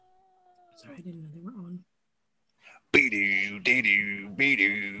Sorry, I didn't know they were on.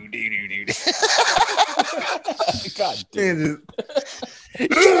 God damn.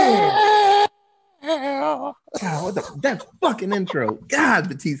 God, that fucking intro. God,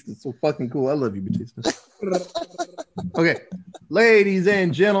 Batista's so fucking cool. I love you, Batista. Okay, ladies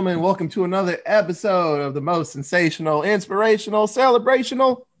and gentlemen, welcome to another episode of the most sensational, inspirational,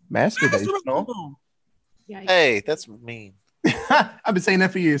 celebrational, masturbational. Yikes. Hey, that's mean. I've been saying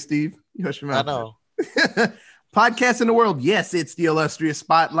that for years, Steve. You hush your I mouth. know. Podcast in the world. Yes, it's the illustrious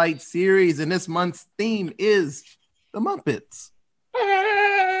Spotlight series, and this month's theme is the Muppets.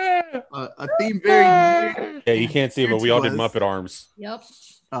 A theme very Yeah, you can't see it, but we all did us. Muppet arms. Yep.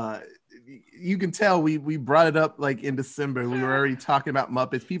 You can tell we brought it up like in December. We were already talking about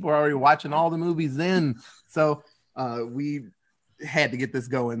Muppets. People are already watching all the movies then. So we had to get this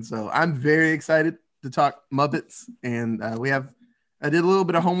going. So I'm very excited to talk Muppets. And I did a little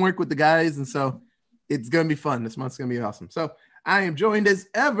bit of homework with the guys. And so it's going to be fun. This month's going to be awesome. So I am joined as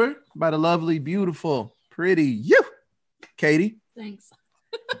ever by the lovely, beautiful, pretty you, Katie. Thanks.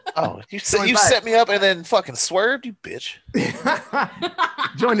 Oh, you set me up and then fucking swerved, you bitch.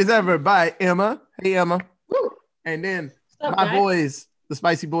 Joined as ever by Emma. Hey, Emma. Woo. And then my boys, the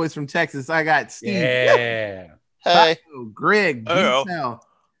Spicy Boys from Texas. I got Steve. Yeah. Hey. Taco, Greg. Hello.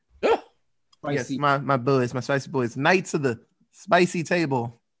 Yes, my boys, my Spicy Boys. Knights of the Spicy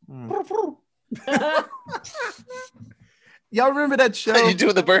Table. Y'all remember that show? You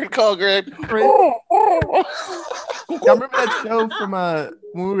doing the bird call, Greg? Y'all remember that show from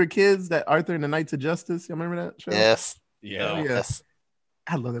when we were kids, that Arthur and the Knights of Justice? Y'all remember that show? Yes. Yeah. Yeah. Yes.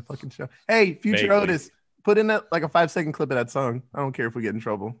 I love that fucking show. Hey, Future Vaguely. Otis, put in that like a 5-second clip of that song. I don't care if we get in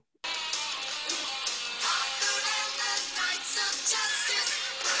trouble.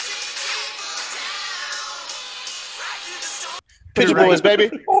 Pigeon Boys,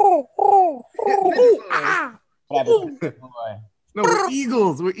 baby. No, we're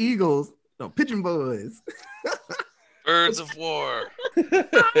Eagles. We're Eagles. No, Pigeon Boys. Birds of War.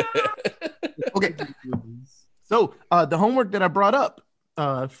 Okay. So the homework that I brought up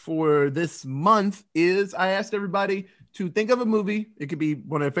for this month is I asked everybody to think of a movie. It could be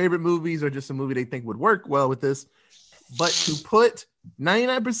one of their favorite movies or just a movie they think would work well with this, but to put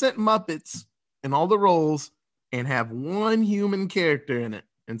 99% Muppets in all the roles and have one human character in it.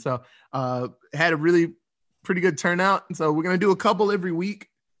 And so had a really pretty good turnout. And so we're going to do a couple every week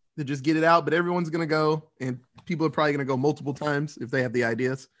to just get it out, but everyone's going to go, and people are probably going to go multiple times if they have the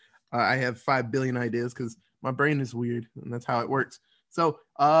ideas. I have 5 billion ideas because my brain is weird, and that's how it works. So,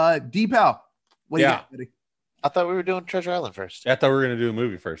 D-Pal, what do you got, buddy? I thought we were doing Treasure Island first. I thought we were going to do a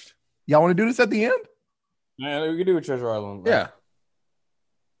movie first. Y'all want to do this at the end? Yeah, we could do a Treasure Island. Yeah.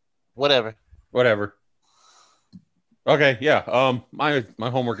 Whatever. Whatever. Okay. Yeah. My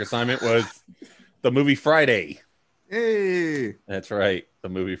homework assignment was the movie Friday. Hey. That's right. The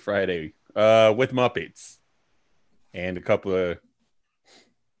movie Friday with Muppets and a couple of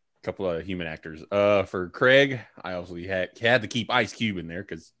human actors. For Craig, I also had to keep Ice Cube in there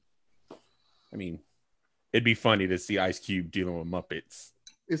because, I mean, it'd be funny to see Ice Cube dealing with Muppets.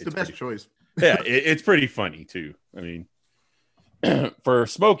 It's the best choice. Yeah, it's pretty funny too. I mean, for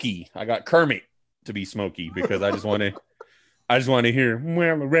Smokey, I got Kermit to be Smokey because I just want to hear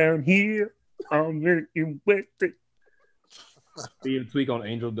well around here. I'm working with it. Be a tweak on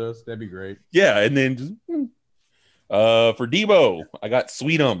Angel Dust. That'd be great. Yeah, and then just for Debo, I got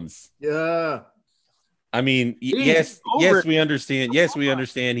Sweetums. Yeah. I mean, yes, we understand. Yes, we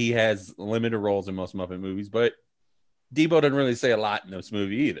understand he has limited roles in most Muppet movies, but Debo doesn't really say a lot in this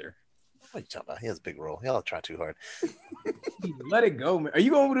movie either. What are you talking about? He has a big role. Y'all try too hard. Let it go, man. Are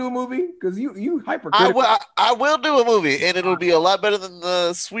you going to do a movie? Because you hypercritical. I will do a movie, and it'll be a lot better than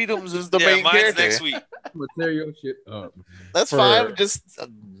the Sweetums is the main character. Next week. I'm gonna tear your shit up. That's fine. Just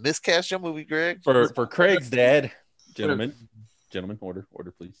miscast your movie, Greg. For Craig's dad, gentlemen, order,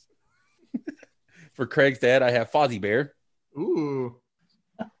 please. For Craig's dad, I have Fozzie Bear. Ooh.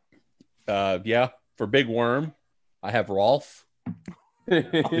 Yeah. For Big Worm, I have Rolf.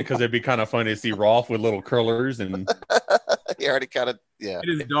 Because it'd be kind of funny to see Rolf with little curlers and He already kind of It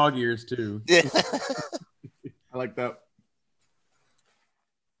is dog ears too. Yeah. I like that.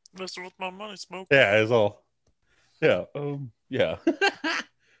 Messing with my money, Smoke. yeah, it's all yeah. Yeah.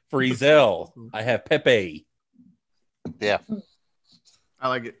 For Ezel, I have Pepe. Yeah. I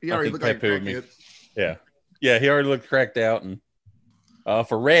like it. He I already think looked like Pepe a would make- kid. Yeah, he already looked cracked out. And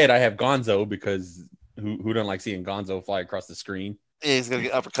for Red, I have Gonzo because who doesn't like seeing Gonzo fly across the screen? Yeah, he's gonna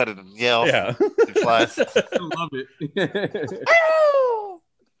get uppercutted and yell. Yeah. It flies. I love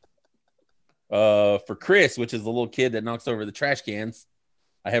it. For Chris, which is the little kid that knocks over the trash cans,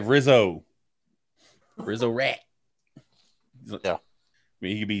 I have Rizzo Rizzo Rat. Yeah. I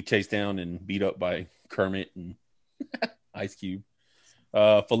mean, he could be chased down and beat up by Kermit and Ice Cube.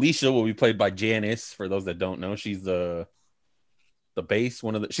 Felicia will be played by Janice. For those that don't know, she's the bass.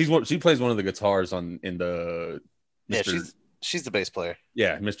 She plays one of the guitars in the. Yeah, Mr. she's the bass player.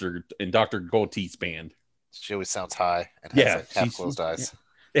 Yeah, Mr. in Dr. Goldteeth's band. She always sounds high and has like half closed eyes.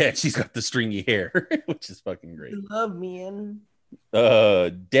 Yeah, she's got the stringy hair, which is fucking great. Love me and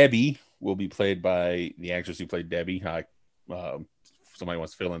Debbie will be played by the actress who played Debbie. Somebody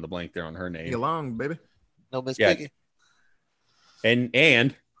wants to fill in the blank there on her name. Get along, baby. No, Miss Yeah. Piggy.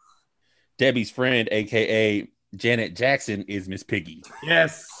 And Debbie's friend, aka Janet Jackson, is Miss Piggy.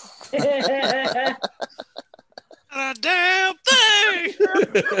 yes. A damn thing.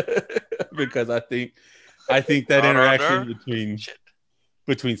 Because I think that interaction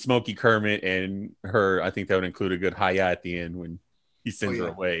between Smokey Kermit and her, I think that would include a good hiya at the end when he sends her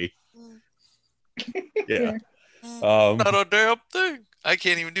away. Yeah. Not a damn thing. I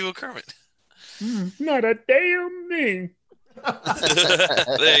can't even do a Kermit. Not a damn thing.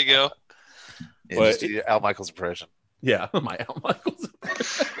 There you go. Yeah, But- just do your Al Michaels impression. Yeah, my Al Michaels.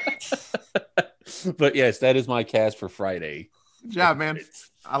 But yes, that is my cast for Friday. Good job, man.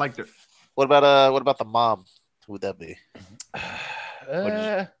 I liked it. What about the mom? Who would that be?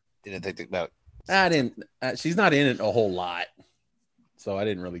 Uh, You didn't think about it. I didn't. She's not in it a whole lot, so I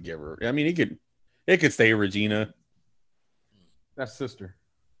didn't really give her. I mean, it could stay Regina. That's sister.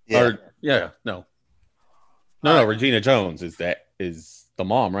 Yeah. Or no. Regina Jones is the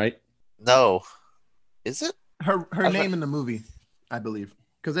mom, right? No. Is it? Her name in the movie, I believe,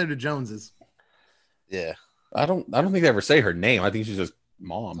 because they're the Joneses. Yeah. I don't think they ever say her name. I think she's just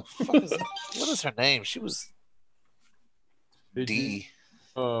mom. What is her name? She was Did D.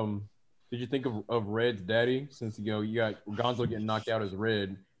 Did you think of Red's daddy? Since you got Gonzo getting knocked out as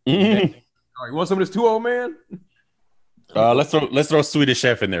Red. Mhm. Oh, you want some of this too, old man? Let's throw Swedish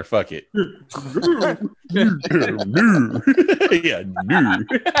Chef in there. Fuck it. Yeah, no.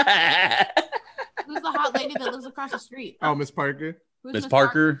 Who's the hot lady that lives across the street? Oh, Miss Parker. Who's Miss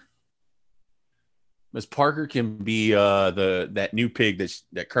Parker. Miss Parker can be that new pig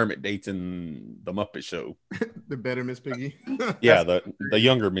that Kermit dates in the Muppet Show. The better Miss Piggy. Yeah, the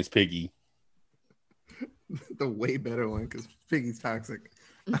younger Miss Piggy. The way better one because Piggy's toxic.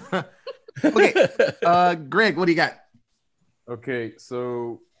 Okay, Greg, what do you got? Okay,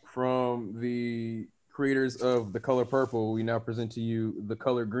 so from the creators of The Color Purple, we now present to you The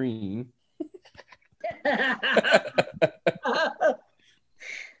Color Green.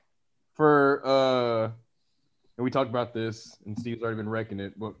 And we talked about this, and Steve's already been wrecking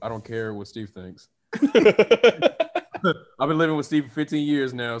it, but I don't care what Steve thinks. I've been living with Steve for 15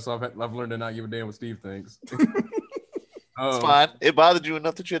 years now, so I've learned to not give a damn what Steve thinks. It's fine. It bothered you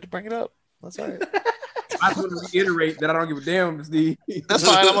enough that you had to bring it up. That's all right. I just want to reiterate that I don't give a damn, Steve. That's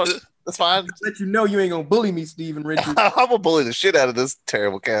fine. That's fine. Let you know you ain't gonna bully me, Steve and Richard. I'm gonna bully the shit out of this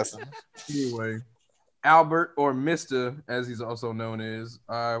terrible casting. Anyway, Albert, or Mr., as he's also known as,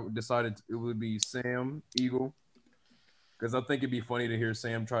 I decided it would be Sam Eagle, because I think it'd be funny to hear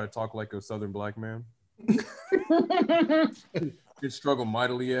Sam try to talk like a Southern black man. He'd struggle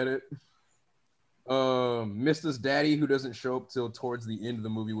mightily at it. Mister's daddy, who doesn't show up till towards the end of the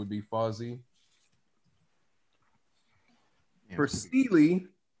movie, would be Fozzie. For Steely,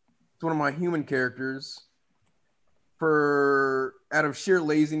 it's one of my human characters. Out of sheer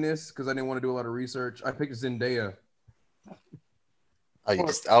laziness, because I didn't want to do a lot of research, I picked Zendaya. There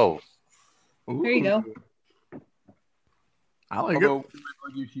you go. I like Although, it. you might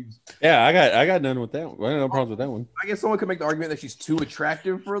argue she's, Yeah, I got none with that one. I got no problems with that one. I guess someone could make the argument that she's too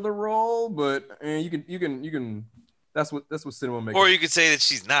attractive for the role, but you can. That's what cinema makes. Or you could say that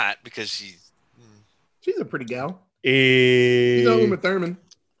she's not because she's She's a pretty gal. She's not Uma Thurman.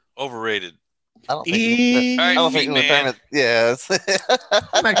 overrated. I don't think. All right, I don't think Feet Uma Man. Thurman. Yeah.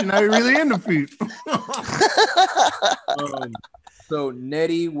 I'm actually not really into feet. So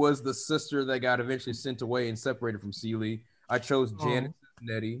Nettie was the sister that got eventually sent away and separated from Seeley. I chose Janice as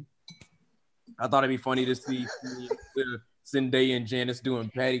Nettie. I thought it'd be funny to see Zendaya and Janice doing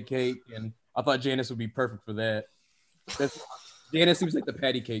patty cake, and I thought Janice would be perfect for that. Janice seems like the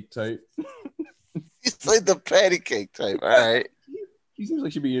patty cake type. He's like the patty cake type. All right. She seems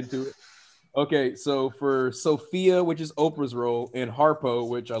like she'd be into it. Okay, so for Sophia, which is Oprah's role, and Harpo,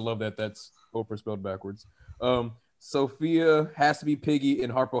 which I love that's Oprah spelled backwards. Sophia has to be Piggy,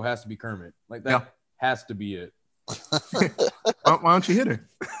 and Harpo has to be Kermit. Like that has to be it. Why don't you hit her?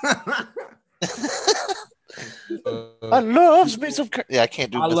 I love me some. Yeah, I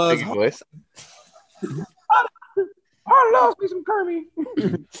can't do I Miss love- Piggy voice. I love me some Kermit.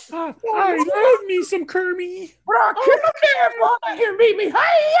 I love me some Kermit. But I can't let him beat me.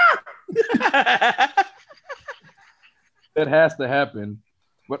 Hey, that has to happen.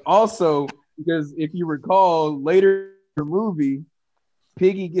 But also, because if you recall, later in the movie,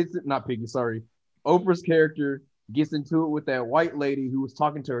 Oprah's character gets into it with that white lady who was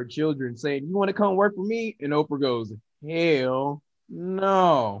talking to her children, saying, "You want to come work for me?" And Oprah goes, "Hell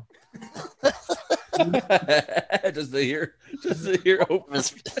no." just to hear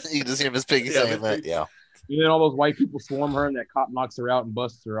Oprah. You just hear Miss Piggy saying that, yeah. And then all those white people swarm her, and that cop knocks her out and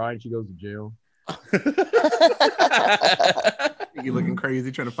busts her eye, and she goes to jail. You looking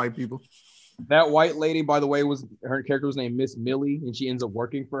crazy trying to fight people. That white lady, by the way, her character was named Miss Millie, and she ends up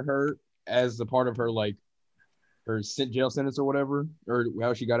working for her as a part of her her jail sentence or whatever, or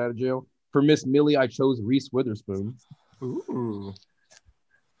how she got out of jail. For Miss Millie, I chose Reese Witherspoon. Ooh.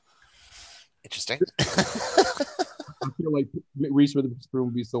 Interesting. I feel like Reese Witherspoon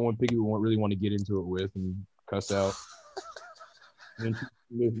would be someone Piggy would really want to get into it with and cuss out. And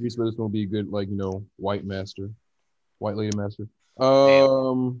Reese Witherspoon would be a good, white lady master.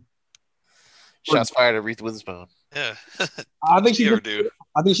 Shots fired at Reese Witherspoon. Yeah. I think she should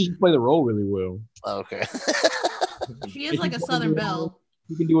play the role really well. Oh, okay. She is like a Southern belle.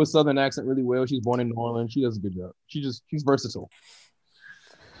 She can do a Southern accent really well. She's born in New Orleans. She does a good job. She's versatile.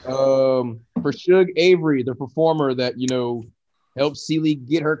 For Suge Avery, the performer that helps Celie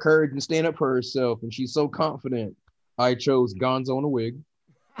get her courage and stand up for herself, and she's so confident, I chose Gonzo in a wig.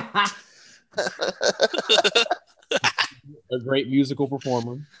 A great musical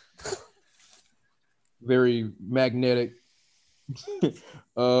performer, very magnetic.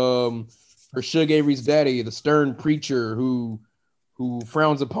 For Suge Avery's daddy, the stern preacher who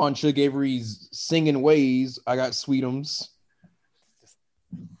frowns upon Suge Avery's singing ways, I got Sweetums.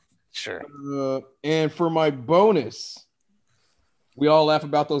 Sure. And for my bonus, we all laugh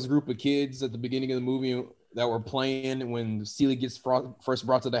about those group of kids at the beginning of the movie that were playing when Celie gets first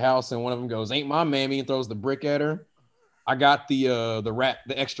brought to the house, and one of them goes, "Ain't my mammy," and throws the brick at her. I got the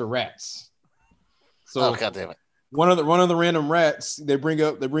extra rats. So God damn it. One of the random rats, they bring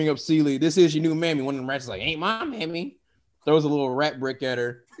up Celie. "This is your new mammy." One of them rats is like, "Ain't my mammy." Throws a little rat brick at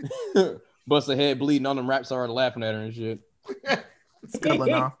her. Busts her head bleeding. All them rats started laughing at her and shit. It's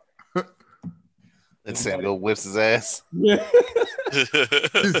coming off. And Samuel whips his ass. Yeah.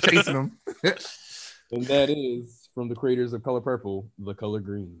 Just chasing him. And that is from the creators of Color Purple, The Color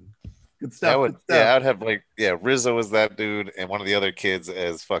Green. Good stuff. I would have Rizzo as that dude, and one of the other kids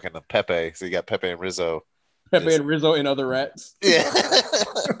as fucking Pepe. So you got Pepe and Rizzo. Pepe and Rizzo and other rats. Yeah.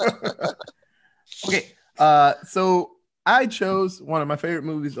 Okay. So I chose one of my favorite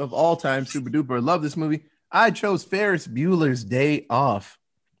movies of all time, Super Duper. Love this movie. I chose Ferris Bueller's Day Off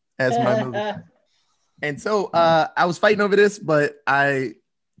as my movie. And so I was fighting over this, but I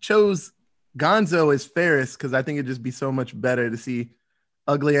chose Gonzo as Ferris because I think it'd just be so much better to see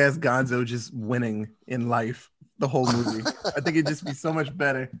ugly ass Gonzo just winning in life the whole movie. I think it'd just be so much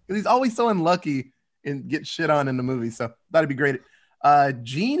better because he's always so unlucky and get shit on in the movie. So that'd be great.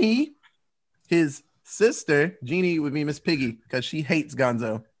 Jeannie, his sister, Jeannie would be Miss Piggy because she hates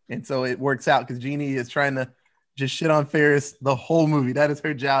Gonzo. And so it works out because Jeannie is trying to just shit on Ferris the whole movie. That is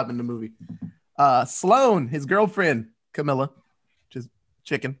her job in the movie. Sloane, his girlfriend, Camilla, just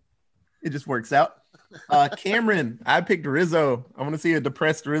chicken. It just works out. Cameron, I picked Rizzo. I want to see a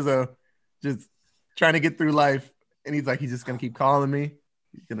depressed Rizzo just trying to get through life. And he's just going to keep calling me.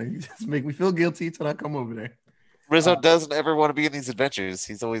 He's going to just make me feel guilty until I come over there. Rizzo doesn't ever want to be in these adventures.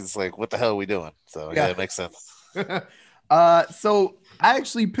 He's always like, what the hell are we doing? So yeah, it makes sense. So I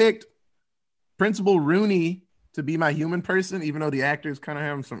actually picked Principal Rooney to be my human person, even though the actor's kind of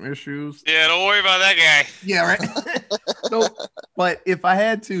having some issues. Yeah, don't worry about that guy. Yeah, right. So, but if I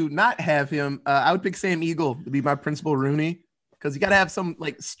had to not have him, I would pick Sam Eagle to be my Principal Rooney because you got to have some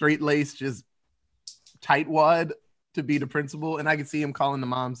straight laced, just tightwad to be the principal. And I could see him calling the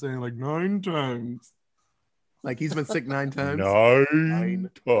mom saying 9 times. He's been sick 9 times. 9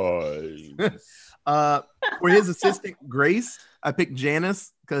 times. For his assistant, Grace, I picked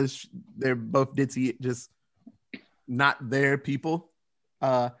Janice because they're both ditzy, just not their people.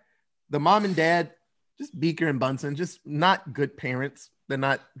 The mom and dad, just Beaker and Bunsen, just not good parents. They're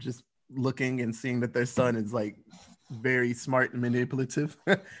not just looking and seeing that their son is very smart and manipulative.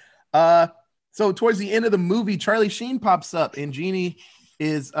 So towards the end of the movie, Charlie Sheen pops up and Jeannie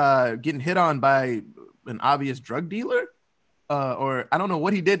is getting hit on by an obvious drug dealer. Or I don't know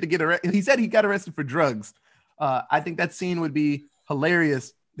what he did to get arrested. He said he got arrested for drugs. I think that scene would be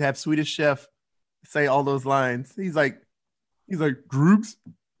hilarious to have Swedish Chef say all those lines. He's like, drugs?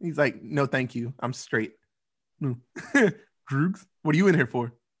 He's like, no, thank you. I'm straight. No. Droogs, what are you in here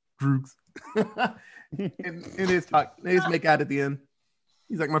for? Droogs. and his talk, they just make out at the end.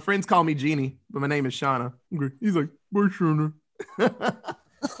 He's like, my friends call me Jeannie, but my name is Shauna. He's like, where's Shauna?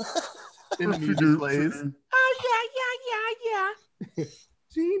 And the music plays. Oh yeah.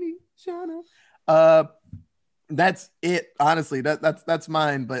 Jeannie, Shauna. That's it. Honestly, that's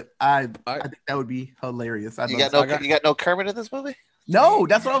mine. But I think that would be hilarious. You got no Kermit in this movie? No,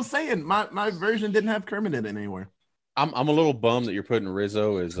 that's what I was saying. My version didn't have Kermit in it anymore. I'm a little bummed that you're putting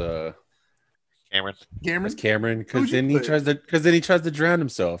Rizzo as Cameron, because then he tries to drown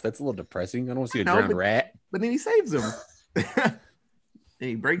himself. That's a little depressing. I don't want to see a drowned rat. But then he saves him. And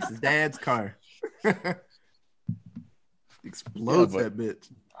he breaks his dad's car. Explodes that bitch.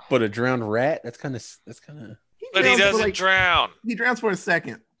 But a drowned rat, that's kind of. But he doesn't drown. He drowns for a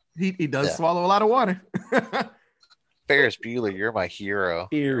second. He does swallow a lot of water. Ferris Bueller, you're my hero.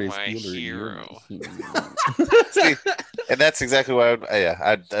 Ferris My Bueller, hero. See, and that's exactly why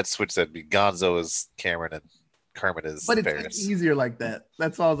I'd switch that. Be Gonzo is Cameron and Kermit is But Ferris. it's easier like that.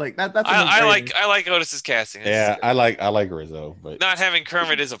 That's all I was like. That's I like Otis's casting. Yeah, I like Rizzo, but Not having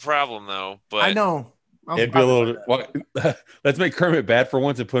Kermit is a problem though. But I know. it'd be a little. Let's make Kermit bad for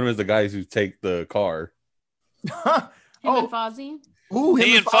once and put him as the guys who take the car. Him and Fozzie. Ooh,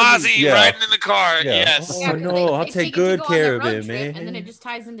 he and Fozzie riding in the car. Yeah. Yes. Oh, no, I'll take good care of him, man. And then it just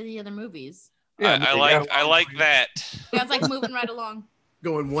ties into the other movies. Yeah, I like that. Yeah, it's like moving right along.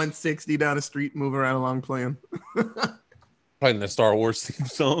 Going 160 down the street, moving right along, playing. Playing the Star Wars theme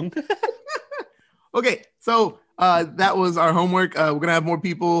song. Okay, so that was our homework. We're gonna have more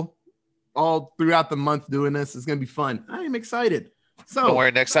people all throughout the month doing this. It's gonna be fun. I am excited. So Don't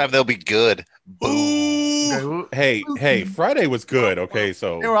worry, next time they'll be good. Boom. okay, Hey, Friday was good. Okay,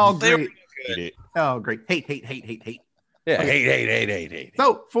 so they were all They were great. Oh, great. Hate. Yeah, Okay. hate.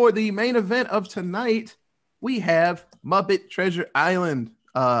 So for the main event of tonight, we have Muppet Treasure Island,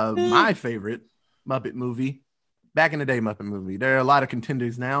 my favorite Muppet movie. Back in the day Muppet movie. There are a lot of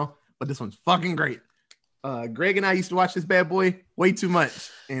contenders now, but this one's fucking great. Greg and I used to watch this bad boy way too much,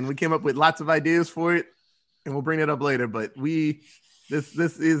 and we came up with lots of ideas for it, and we'll bring it up later. But this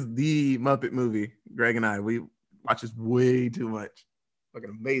is the Muppet movie. Greg and I, we watch this way too much. Fucking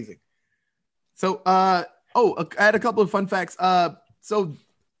amazing. So, I had a couple of fun facts. So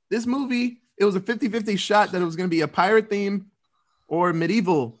this movie, it was a 50-50 shot that it was going to be a pirate theme or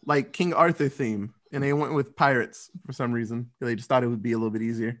medieval, like King Arthur theme. And they went with pirates for some reason. They just thought it would be a little bit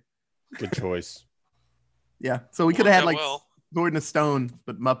easier. Good choice. Yeah. So we could have had like well. Sword in the Stone,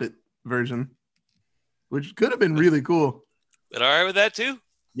 but Muppet version, which could have been really cool. But all right with that too?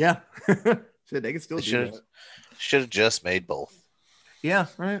 Yeah. Shit, they could still do that. Should have just made both. Yeah,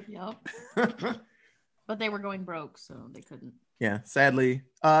 right. Yep. But they were going broke, so they couldn't. Yeah, sadly.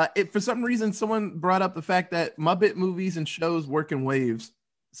 For some reason, someone brought up the fact that Muppet movies and shows work in waves.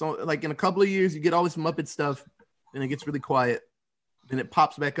 So, like, in a couple of years, you get all this Muppet stuff, and it gets really quiet. Then it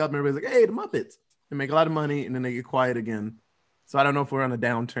pops back up, and everybody's like, hey, the Muppets. They make a lot of money, and then they get quiet again. So I don't know if we're on a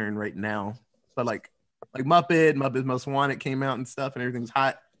downturn right now. But, like Muppet's Most Wanted came out and stuff, and everything's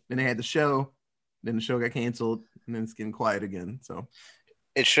hot. Then they had the show. Then the show got canceled, and then it's getting quiet again. So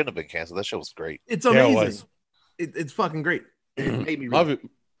It shouldn't have been canceled. That show was great. it's amazing. Yeah, it was. It's fucking great. It made me really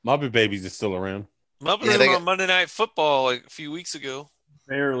Muppet Babies is still around. Muppets Yeah, were they on got- Monday Night Football like a few weeks ago.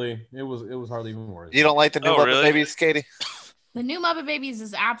 Barely. It was hardly even worth it. You don't like the new Oh, Muppet really? Babies, Katie? The new Muppet Babies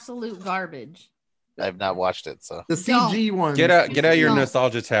is absolute garbage. I've not watched it, so the CG one. Get out your No.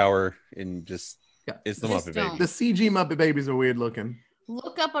 nostalgia tower and just Yeah. it's the Just Muppet don't. The Babies. CG Muppet Babies are weird looking.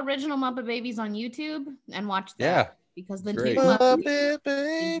 Look up original Muppet Babies on YouTube and watch that. Yeah. Because the Great. new Muppet Muppet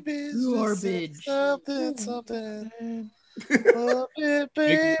Babies. Garbage. Something. Muppet Make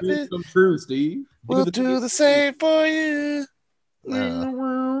Babies. it come true, Steve. We'll do the same for you.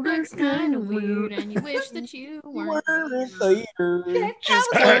 looks kind of weird, and you wish that you weren't. Just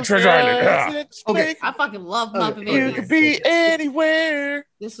Treasure Island. Okay. I fucking love Okay. Muppet You Babies. could be anywhere.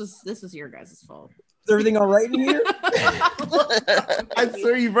 This was your guys' fault. Is everything all right in here? I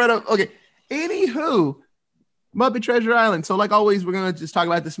swear you brought up. Okay. Anywho, Muppet Treasure Island. So, like always, we're gonna just talk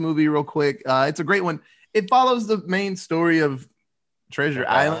about this movie real quick. It's a great one. It follows the main story of Treasure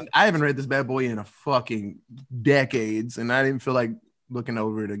Island. I haven't read this bad boy in a fucking decades, and I didn't feel like looking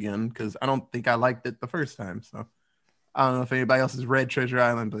over it again because I don't think I liked it the first time. So, I don't know if anybody else has read Treasure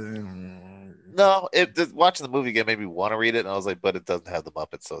Island, but No, watching the movie again made me want to read it, and I was like, but it doesn't have the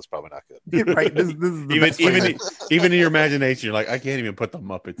Muppets, so it's probably not good. right. This is the best way. Even in your imagination, you're like, I can't even put the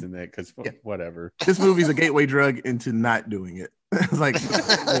Muppets in that because Yeah. whatever. This movie's a gateway drug into not doing it. It's like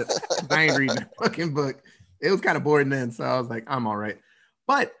I ain't reading the fucking book. It was kind of boring then, so I was like, I'm all right.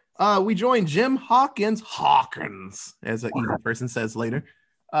 But we join Jim Hawkins, as an evil person says later.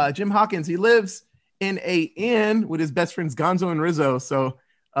 Jim Hawkins, he lives in a inn with his best friends Gonzo and Rizzo. So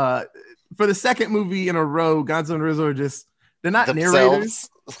for the second movie in a row, Gonzo and Rizzo are just, they're not narrators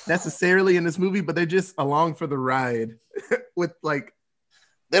necessarily in this movie, but they're just along for the ride with like,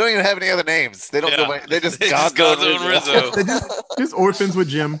 they don't even have any other names. They don't go by, they're just Gonzo and Rizzo. They're just orphans with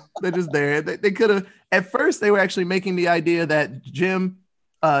Jim. They're just there. They could have, at first they were actually making the idea that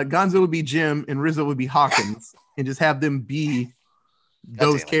Gonzo would be Jim and Rizzo would be Hawkins and just have them be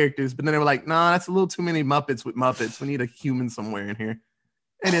those characters. But then they were like, nah, that's a little too many Muppets with Muppets. We need a human somewhere in here.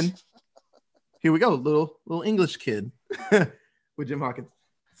 And then here we go, little English kid with Jim Hawkins.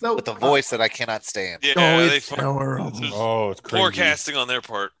 So with the voice that I cannot stand. Yeah, it's horrible. Oh, it's cringy. Forecasting on their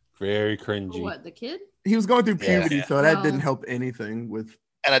part. Very cringy. What, the kid? He was going through puberty, Yeah. so that didn't help anything with.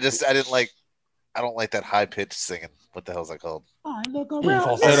 And I don't like that high pitched singing. What the hell is that called? I look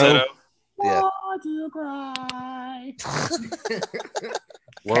Falsetto. Yeah. to cry.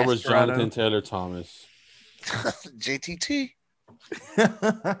 Where was Castrato. Jonathan Taylor Thomas? JTT.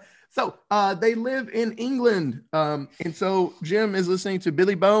 So they live in England. And so Jim is listening to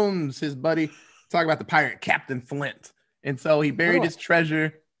Billy Bones, his buddy, talk about the pirate Captain Flint. And so he buried his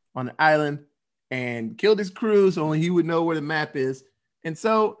treasure on an island and killed his crew so only he would know where the map is. And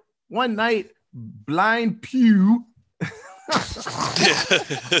so one night, Blind Pew,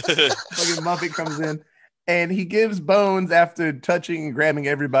 fucking Muppet comes in and he gives Bones, after touching and grabbing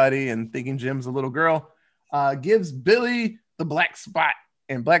everybody and thinking Jim's a little girl, gives Billy the black spot.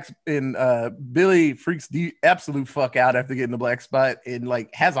 And Billy freaks the absolute fuck out after getting the black spot and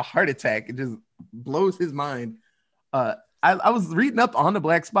like has a heart attack. It just blows his mind. I was reading up on the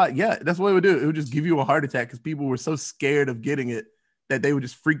black spot. Yeah, that's what it would do. It would just give you a heart attack because people were so scared of getting it that they would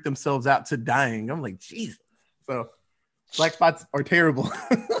just freak themselves out to dying. I'm like, Jesus. So black spots are terrible.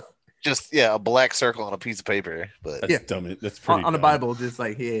 Just a black circle on a piece of paper. But That's dumb. That's pretty on the dumb. Bible, just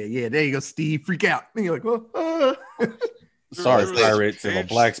like, yeah, there you go, Steve, freak out. And you're like, well, Sorry, pirates. If a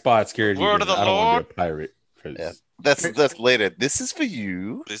black spot scared you, Word of then the I don't want Lord. to be a pirate. 'Cause Yeah. That's later. This is for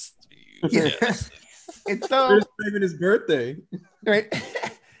you. This, Yeah. And so They're saving his birthday. right,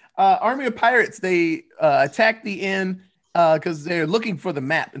 Army of Pirates, they attack the inn because they're looking for the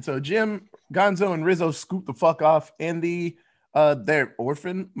map. And so Jim, Gonzo, and Rizzo scoop the fuck off, and their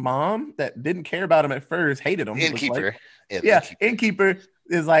orphan mom that didn't care about him at first hated him. It was Innkeeper. like- yeah, innkeeper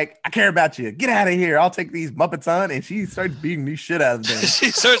is like, I care about you. Get out of here. I'll take these Muppets on. And she starts beating the shit out of them.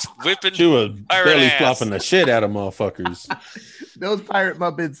 she starts whipping. she was Pirate belly ass. flopping the shit out of motherfuckers. Those pirate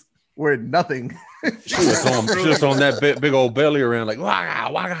Muppets were nothing. She was on that big old belly around like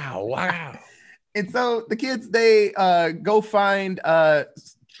wow, wow, wow. And so the kids, they go find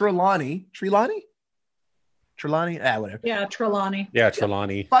Trelawney, whatever. Yeah, Trelawney. Yeah,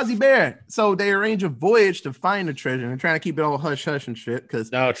 Trelawney. Fozzie Bear. So they arrange a voyage to find the treasure and trying to keep it all hush hush and shit.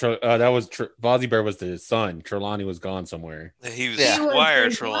 Because No, that was Fozzie Bear was the son. Trelawney was gone somewhere. He was Yeah. He was Squire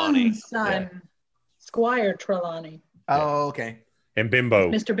his Trelawney. own son, Squire Trelawney, oh, okay. And Bimbo,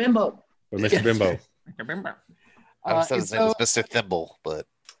 Mr. Bimbo. or Mr. Bimbo. I was and his name was Mr. Thimble, but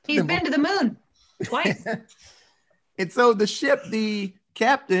He's been to the moon twice. And so the ship, the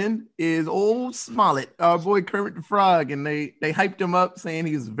captain is old Smollett, our boy Kermit the Frog, and they hyped him up saying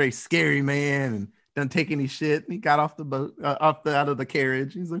he was a very scary man and doesn't take any shit. And he got off the boat, out of the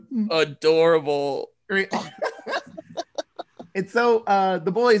carriage. He's like, Adorable. Great. And so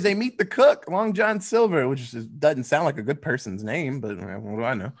the boys, they meet the cook, Long John Silver, which doesn't sound like a good person's name, but what do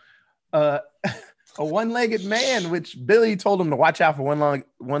I know? A one-legged man, which Billy told him to watch out for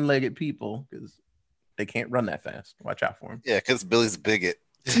one-legged people because they can't run that fast. Watch out for him. yeah, because Billy's a bigot.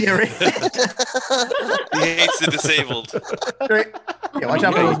 Yeah, right. He hates the disabled. Right. Yeah, watch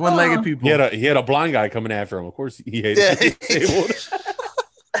out for those one-legged people. He had a blind guy coming after him. Of course, he hated Yeah. the disabled.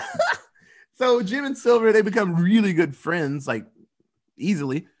 So Jim and Silver, they become really good friends, like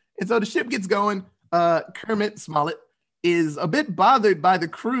easily. And so the ship gets going. Kermit Smollett is a bit bothered by the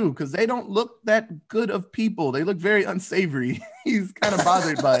crew because they don't look that good of people. They look very unsavory. He's kind of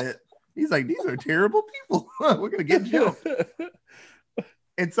bothered by it. He's like, these are terrible people. We're gonna get Jim.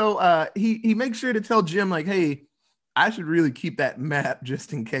 And so he makes sure to tell Jim, like, hey, I should really keep that map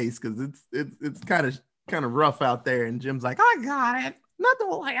just in case, because it's kind of rough out there. And Jim's like, I got it. Nothing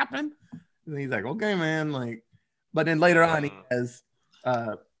will happen. And he's like, okay, man. Like, but then later on, he has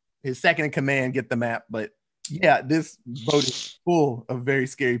his second in command get the map. But yeah, this boat is full of very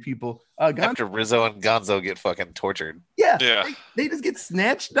scary people. After Rizzo and Gonzo get fucking tortured. Yeah, Yeah. they just get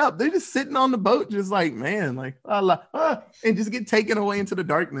snatched up. They're just sitting on the boat, just like, man, like, and just get taken away into the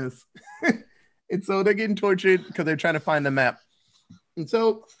darkness. And so they're getting tortured because they're trying to find the map. And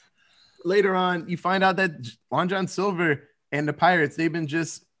so later on, you find out that Long John Silver and the pirates, they've been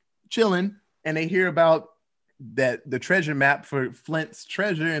just chilling, and they hear about the treasure map for Flint's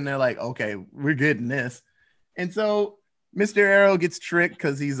treasure, and they're like, okay, we're getting this. And so Mr. Arrow gets tricked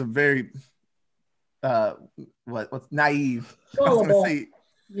because he's a very what's naive. I was gonna say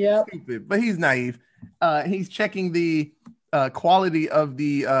stupid, but he's naive. He's checking the quality of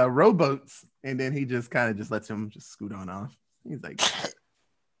the rowboats, and then he just kind of just lets him just scoot on off. He's like,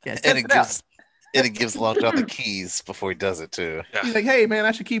 yeah, and it gives Long John the keys before he does it too. He's like, hey man,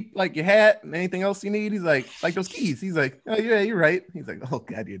 I should keep like your hat and anything else you need. He's like those keys. He's like, oh yeah, you're right. He's like, oh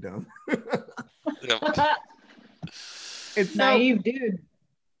god, you're dumb. It's naive dude.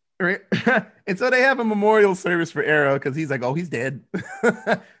 Right? And so they have a memorial service for Arrow because he's like, oh, he's dead.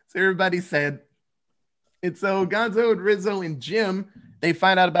 So everybody's sad. And so Gonzo and Rizzo and Jim, they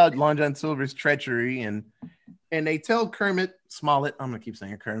find out about Long John Silver's treachery, and they tell Kermit Smollett, I'm gonna keep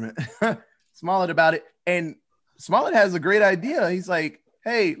saying Kermit, Smollett about it. And Smollett has a great idea. He's like,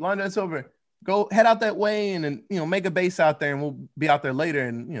 hey, Long John Silver, go head out that way and make a base out there, and we'll be out there later.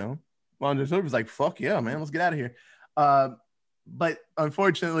 And Long John Silver's like, fuck yeah, man, let's get out of here. But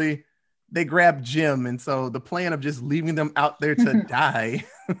unfortunately, they grab Jim, and so the plan of just leaving them out there to die.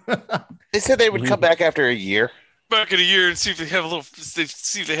 They said they would come back after a year. Back in a year and see if they have see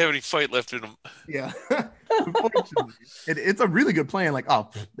if they have any fight left in them. Yeah. Unfortunately, it's a really good plan. Like, oh,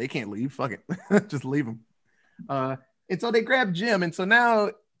 they can't leave. Fuck it. Just leave them. And so they grab Jim, and so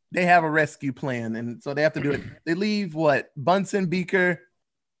now they have a rescue plan, and so they have to do it. They leave Bunsen, Beaker.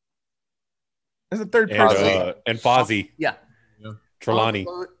 There's a third person. And Fozzie. Yeah. Trelawney.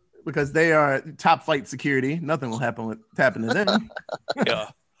 Because they are top flight security. Nothing will happen to them. Yeah.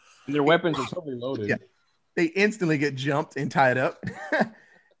 And their weapons are totally loaded. Yeah. They instantly get jumped and tied up.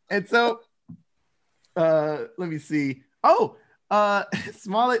 And so let me see. Oh,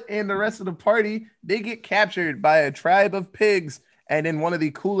 Smollett and the rest of the party, they get captured by a tribe of pigs. And then one of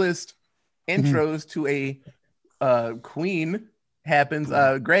the coolest intros to a queen happens.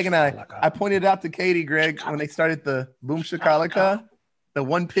 Greg and I pointed out to Katie, Greg, when they started the Boom Shakalaka, the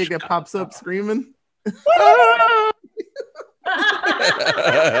one pig that pops up screaming.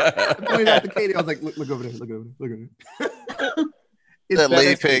 I pointed out to Katie. I was like, look over there, look over there. That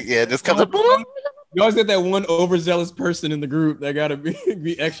lady pig, just comes up. You always get that one overzealous person in the group that gotta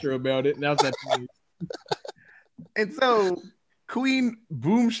be extra about it. Now that and so Queen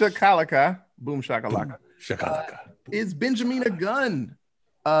Boom Shakalaka is Benjamina Gunn,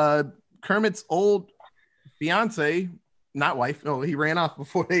 Kermit's old fiance, not wife. No, he ran off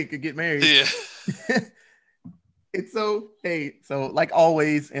before they could get married. Yeah. It's so like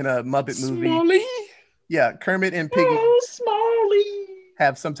always in a Muppet movie. Smalley? Yeah, Kermit and Piggy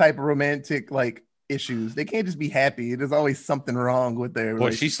have some type of romantic issues. They can't just be happy. There's always something wrong with their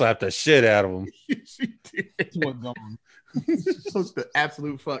Boy, she slapped the shit out of him. She did. The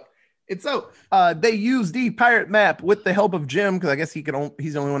absolute fuck. And so they use the pirate map with the help of Jim, because I guess he's the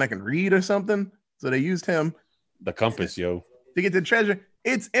only one that can read or something. So they used him. The compass, yo. To get to the treasure.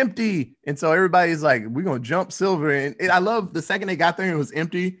 It's empty. And so everybody's like, we're going to jump Silver. And I love the second they got there and it was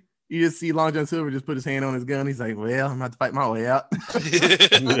empty, you just see Long John Silver just put his hand on his gun. He's like, well, I'm about to fight my way out. This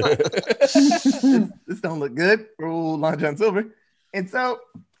don't look good for old Long John Silver. And so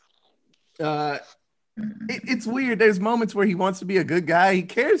it's weird. There's moments where he wants to be a good guy. He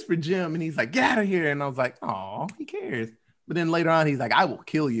cares for Jim and he's like, get out of here. And I was like, oh, he cares. But then later on, he's like, I will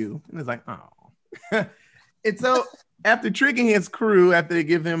kill you. And it's like, oh. And so after tricking his crew, after they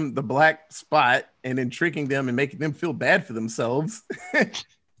give him the black spot and then tricking them and making them feel bad for themselves,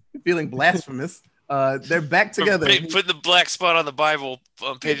 feeling blasphemous, they're back together. Put the black spot on the Bible,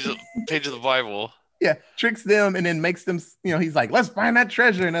 on page of the Bible. Yeah, tricks them and then makes them, he's like, let's find that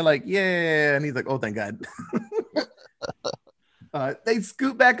treasure. And they're like, yeah. And he's like, oh, thank God. They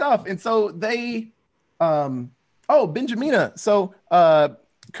scoot back off. And so they, Benjamina. So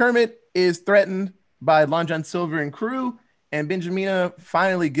Kermit is threatened by Long John Silver and crew. And Benjamina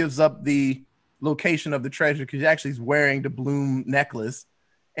finally gives up the location of the treasure because she actually is wearing the Bloom necklace.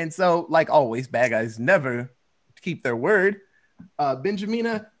 And so, like always, bad guys never keep their word.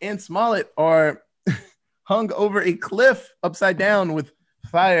 Benjamina and Smollett are hung over a cliff upside down with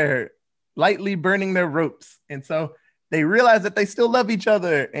fire lightly burning their ropes. And so they realize that they still love each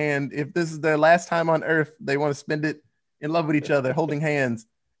other. And if this is their last time on Earth, they want to spend it in love with each other, holding hands.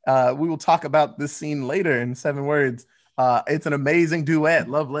 We will talk about this scene later in 7 words. It's an amazing duet.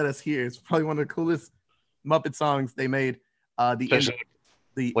 Love, Let Us Hear. It's probably one of the coolest Muppet songs they made. The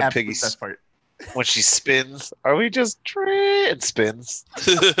absolute best part. When she spins, are we just and spins?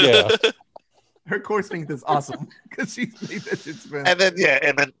 Yeah. Her core strength is awesome because she's made that shit spin. And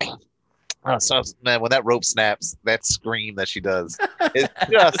then Oh, so man, when that rope snaps, that scream that she does, it's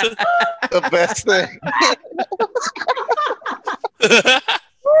just the best thing.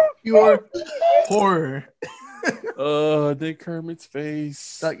 Pure horror. Oh, Dick Kermit's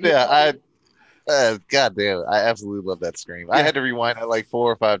face. Like, Yeah, God damn it, I absolutely love that scream. I had to rewind it like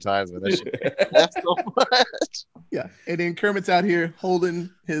 4 or 5 times, man. That shit laughed so much. yeah. And then Kermit's out here holding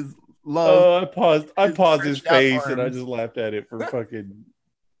his love. Oh, I paused his stretched out face and I arms. just laughed at it for fucking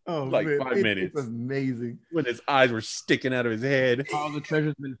Man, 5 minutes. It's amazing. when his eyes were sticking out of his head. All the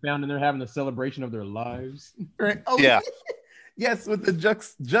treasures been found, and they're having a celebration of their lives. Right? Oh, Yeah. yes, with the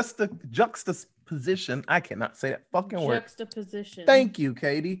juxtaposition. I cannot say that fucking word. Juxtaposition. Thank you,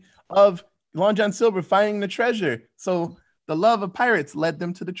 Katie. Of Long John Silver finding the treasure. So the love of pirates led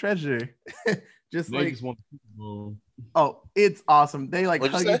them to the treasure. Just They like, just want the Super Bowl. oh, it's awesome. They like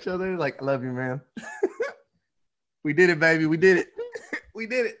What'd you hug say? each other. Like, I love you, man. We did it, baby. We did it. We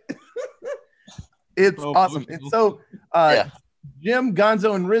did it. It's So awesome. And so Yeah. Jim,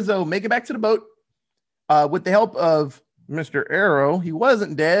 Gonzo, and Rizzo make it back to the boat with the help of Mr. Arrow. He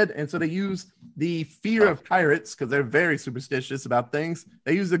wasn't dead, and so they use the fear of pirates because they're very superstitious about things.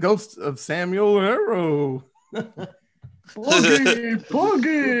 They use the ghost of Samuel Arrow.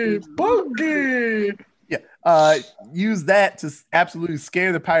 Boogie. Yeah. Use that to absolutely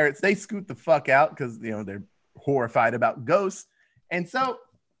scare the pirates. They scoot the fuck out because they're horrified about ghosts, and so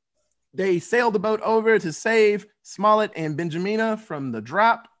they sailed the boat over to save Smollett and Benjamina from the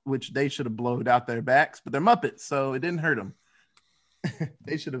drop, which they should have blowed out their backs, but they're Muppets, so it didn't hurt them.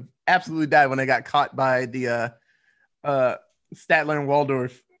 They should have absolutely died when they got caught by the Statler and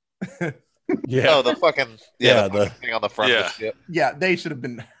Waldorf. Yeah. Oh, the fucking Yeah, the fucking thing on the front of the ship. Yeah, they should have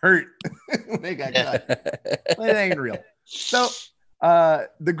been hurt when they got caught. But it ain't real. So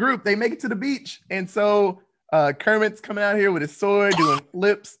the group, they make it to the beach, and so Kermit's coming out here with his sword, doing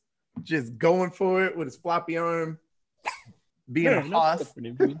flips, just going for it with his floppy arm, being a hoss,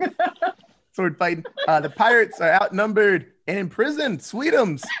 sword fighting. The pirates are outnumbered and in prison.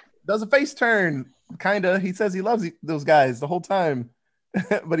 Sweetums does a face turn, kinda. He says he loves those guys the whole time,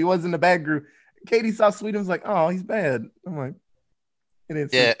 but he was in the bad group. Katie saw Sweetums like, oh, he's bad. I'm like,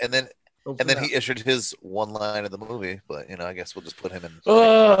 Yeah, and then he issued his one line in the movie, but I guess we'll just put him in.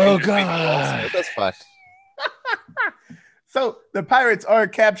 Oh, So God. that's fine. So the pirates are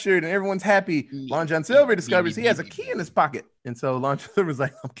captured and everyone's happy. Long John Silver discovers he has a key in his pocket. And so Long John Silver's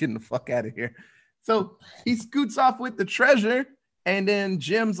like, I'm getting the fuck out of here. So he scoots off with the treasure. And then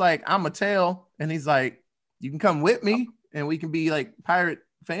Jim's like, I'm a tail. And he's like, you can come with me and we can be like pirate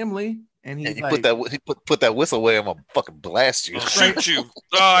family. And he's And he like, put that whistle away. I'm gonna fucking blast you. I'll shoot you.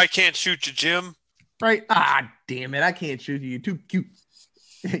 Oh, I can't shoot you, Jim. right? Ah, damn it. I can't shoot you. You're too cute.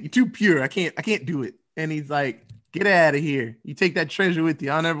 You're too pure. I can't do it. And he's like, get out of here. You take that treasure with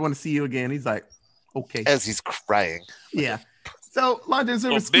you. I'll never want to see you again. He's like, okay. As he's crying. Yeah. So Long John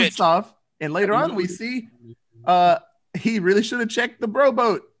Silver Oh, scoots bitch. off. And later on, we see he really should have checked the bro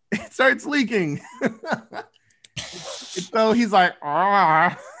boat. It starts leaking. So he's like,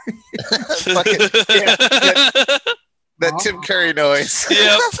 ah. Fucking, that Tim Curry noise.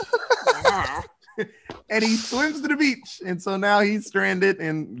 Yep. And he swims to the beach. And so now he's stranded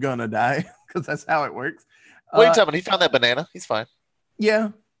and gonna die because that's how it works. What are you talking about? He found that banana. He's fine. Yeah,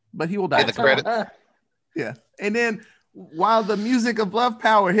 but he will die. In the credit. Yeah. And then while the music of Love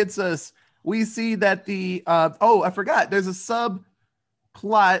Power hits us, we see that I forgot. There's a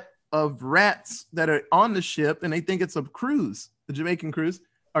subplot of rats that are on the ship and they think it's a cruise, the Jamaican cruise,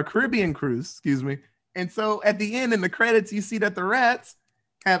 or Caribbean cruise, excuse me. And so at the end in the credits, you see that the rats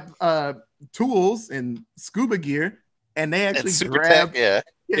have tools and scuba gear and they actually And super grab, tech,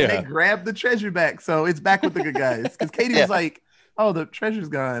 yeah. they grab the treasure back. So it's back with the good guys. Because Katie was like, oh, the treasure's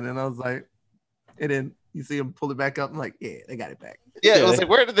gone. And I was like, and then you see them pull it back up. I'm like, yeah, they got it back. Yeah, it was like,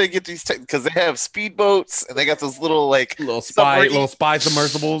 where did they get these? Because they have speedboats and they got those little little spy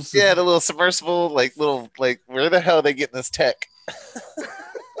submersibles. Yeah, the little submersible, where the hell are they getting this tech?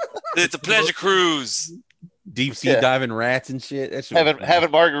 It's a pleasure cruise. Deep sea diving rats and shit. That shit was Having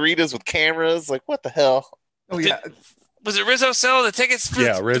margaritas with cameras. Like, what the hell? Oh yeah, Was it Rizzo selling the tickets? For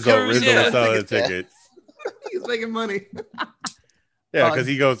yeah, the Rizzo cruise? Yeah. was selling the tickets. he's making money. Yeah, because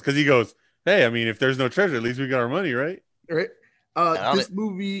he goes, hey, I mean, if there's no treasure, at least we got our money, right? Right. This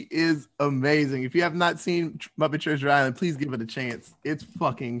movie is amazing. If you have not seen Muppet Treasure Island, please give it a chance. It's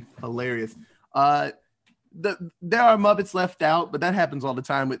fucking hilarious. There are Muppets left out, but that happens all the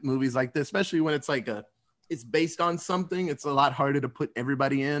time with movies like this, especially when it's like it's based on something. It's a lot harder to put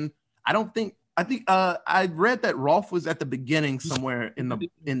everybody in. I think I read that Rolf was at the beginning somewhere in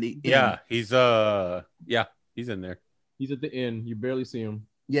the Yeah, he's in there. He's at the end. You barely see him.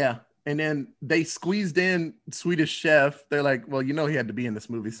 Yeah. And then they squeezed in Swedish Chef. They're like, well, he had to be in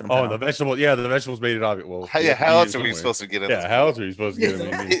this movie somehow. Oh, the vegetables made it obvious. Well, How else are we supposed to get in? Yeah, how else are you supposed to get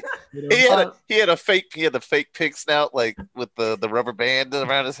in? He had the fake pig snout like with the rubber band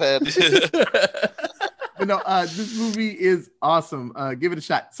around his head. But no, this movie is awesome. Give it a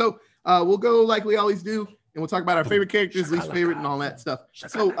shot. So we'll go like we always do, and we'll talk about our favorite characters, least favorite, and all that stuff.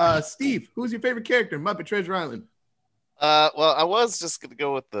 So, Steve, who's your favorite character in Muppet Treasure Island? Well, I was just gonna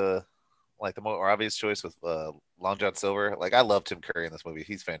go with the more obvious choice with Long John Silver. Like, I love Tim Curry in this movie.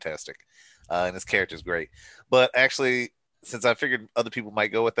 He's fantastic, and his character's great. But actually, since I figured other people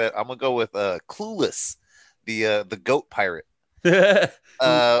might go with that, I'm gonna go with Clueless, the goat pirate.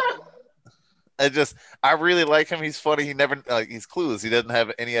 I really like him. He's funny. He never he's clueless. He doesn't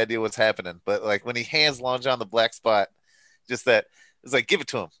have any idea what's happening. But like when he hands Long John the black spot, just that it's like, give it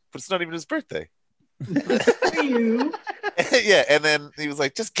to him, but it's not even his birthday. Yeah, and then he was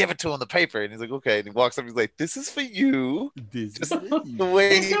like, just give it to him, the paper, and he's like, okay, and he walks up, he's like, this is for you. Just the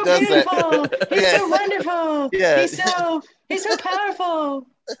way he does beautiful. that. He's Yeah. so wonderful. Yeah. He's so powerful.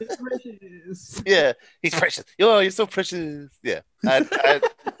 Yeah, he's precious. Oh, you're so precious. Yeah, I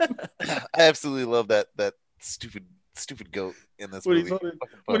absolutely love that stupid goat in this movie.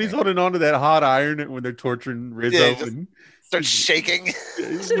 When he's holding on to that hot iron when they're torturing Rizzo, Yeah, he just starts shaking.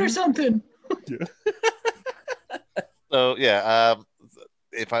 Is it or something? So yeah,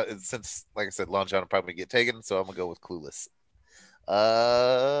 since like I said, Long John will probably get taken, so I'm gonna go with Clueless.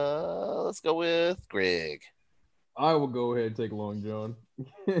 Let's go with Greg. I will go ahead and take Long John.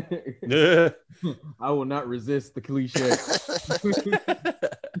 Yeah. I will not resist the cliche.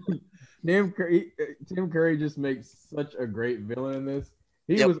 Tim Curry just makes such a great villain in this.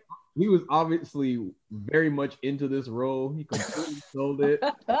 He was obviously very much into this role. He completely sold it.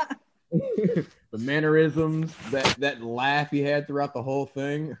 The mannerisms, that laugh he had throughout the whole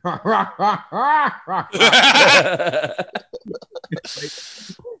thing.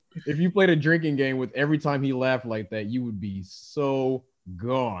 If you played a drinking game with every time he laughed like that, you would be so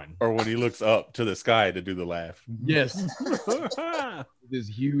gone. Or when he looks up to the sky to do the laugh. Yes. His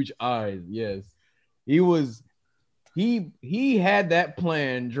huge eyes. Yes. He had that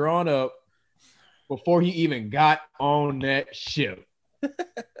plan drawn up before he even got on that ship.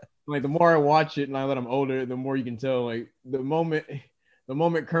 Like, the more I watch it, now that I'm older, the more you can tell, like, the moment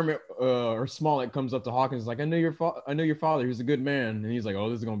Kermit or Smollett comes up to Hawkins, like, I know your father. He's a good man. And he's like, oh,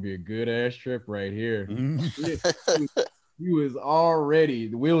 this is going to be a good ass trip right here. He was already,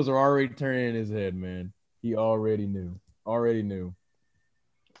 the wheels are already turning in his head, man. He already knew.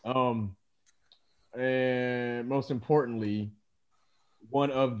 And most importantly,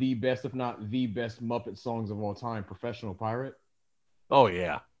 one of the best, if not the best Muppet songs of all time, Professional Pirate. Oh,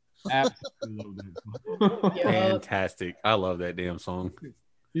 yeah. Absolutely love that song. Fantastic. I love that damn song.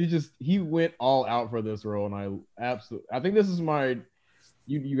 He went all out for this role, and I think this is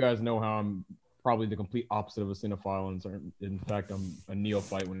you guys know how I'm probably the complete opposite of a cinephile. In fact, I'm a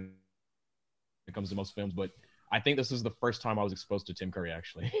neophyte when it comes to most films, but I think this is the first time I was exposed to Tim Curry,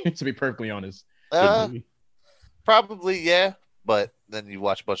 actually, to be perfectly honest. Probably, yeah. But then you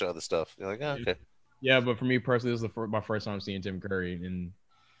watch a bunch of other stuff. You're like, oh, okay. Yeah, but for me personally, this is my first time seeing Tim Curry, and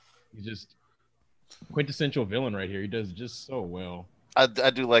he's just quintessential villain right here. He does just so well. I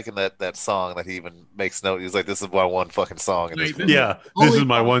do like in that song that he even makes note. He's like, this is my one fucking song. In this movie. Yeah, this is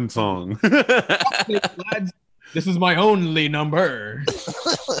my one song. This is my only number.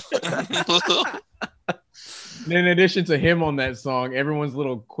 And in addition to him on that song, everyone's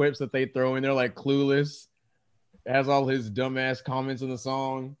little quips that they throw in there, like Clueless, has all his dumbass comments in the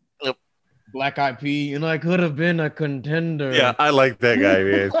song. Yep. Black Eyed Peas, and I could have been a contender. Yeah, I like that guy,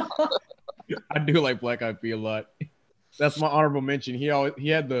 man. I do like Black Eyed Peas a lot. That's my honorable mention. He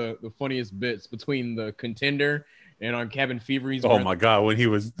had the funniest bits between the contender and on Cabin Fever. Oh my god, when he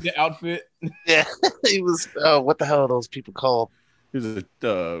was the outfit. Yeah, he was. What the hell are those people called? He was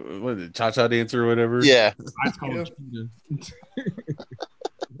what is it, cha-cha dancer or whatever. Yeah, I call him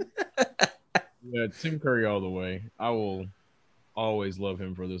Yeah, Tim Curry all the way. I will always love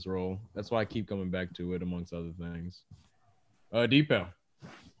him for this role. That's why I keep coming back to it, amongst other things. Deepo.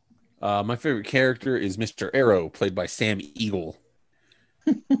 My favorite character is Mr. Arrow, played by Sam Eagle.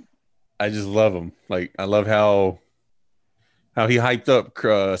 I just love him. Like, I love how he hyped up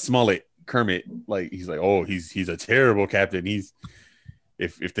Smollett, Kermit. Like, he's like, oh, he's a terrible captain. He's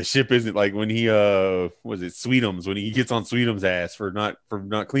if the ship isn't like when he was it Sweetums, when he gets on Sweetums' ass for not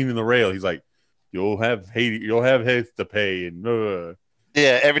cleaning the rail, he's like, you'll have heads to pay, and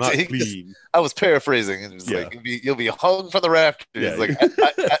Yeah, every not time clean. I was paraphrasing, and it was Yeah. like you'll be hung from the rafters. Yeah. Like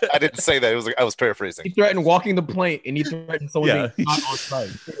I didn't say that. It was like I was paraphrasing. He threatened walking the plank, and he threatened someone Yeah. being shot on sight.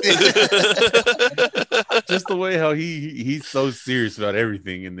 Just the way how he's so serious about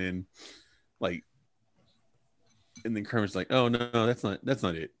everything, and then like, and then Kermit's like, "Oh no, that's not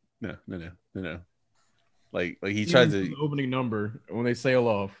it. No. Like he tries Even to, the opening number when they sail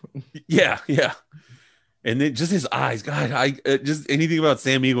off. yeah. And then just his eyes, God, I just anything about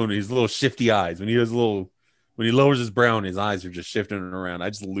Sam Eagle and his little shifty eyes when he lowers his brow and his eyes are just shifting around. I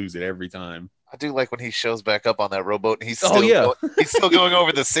just lose it every time. I do like when he shows back up on that rowboat and he's Oh, still yeah. he's still going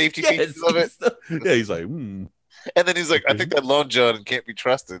over the safety features of it. Yeah, he's like, And then he's like, I think that Lone John can't be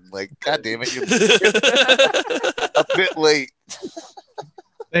trusted. Like, God damn it, you're a bit late.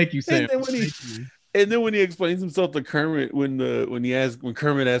 Thank you, Sam. And then when he- Thank you. And then when he explains himself to Kermit, when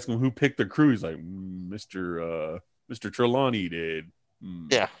Kermit asks him who picked the crew, he's like, Mr. Trelawney did.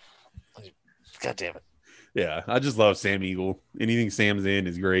 Yeah. God damn it. Yeah, I just love Sam Eagle. Anything Sam's in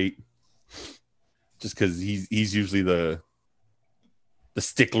is great. Just because he's usually the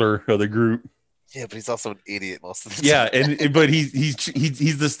stickler of the group. Yeah, but he's also an idiot most of the Yeah, time. but he's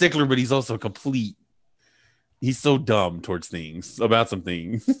the stickler, but he's also complete. He's so dumb towards things about some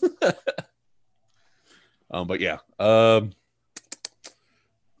things. But yeah,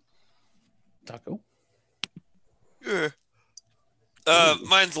 Taco. Yeah.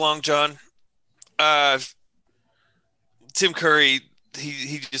 Mine's Long John. Tim Curry,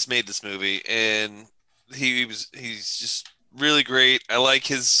 he just made this movie, and he's just really great. I like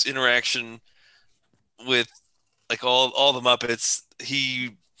his interaction with like all the Muppets.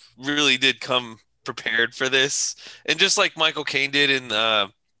 He really did come prepared for this, and just like Michael Caine did in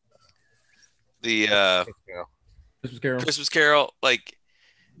the Christmas Carol. Christmas Carol, like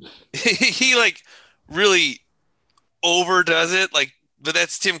he like really overdoes it, like, but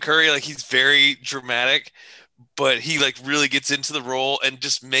that's Tim Curry. Like, he's very dramatic, but he like really gets into the role and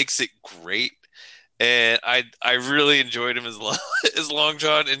just makes it great. And I really enjoyed him as Long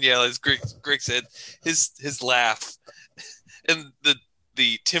John. And yeah, as Greg said, his laugh and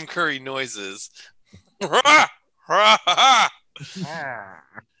the Tim Curry noises.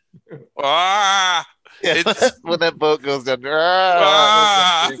 Yeah, It's- when that boat goes down.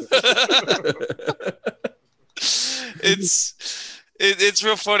 It's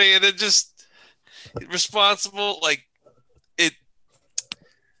real funny, and it just responsible, like it.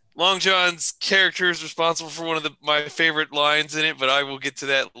 Long John's character is responsible for one of my favorite lines in it, but I will get to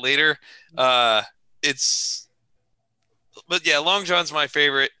that later. But yeah, Long John's my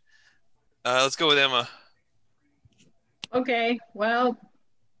favorite. Let's go with Emma. Okay, well,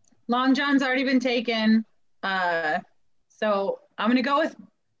 Long John's already been taken. So I'm gonna go with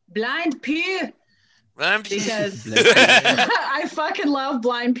Blind Pew because I fucking love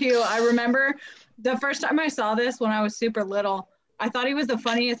Blind Pew. I remember the first time I saw this when I was super little. I thought he was the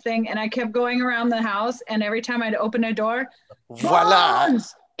funniest thing, and I kept going around the house, and every time I'd open a door, Voila!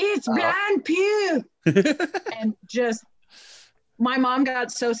 Bones, it's Blind Pew, and just my mom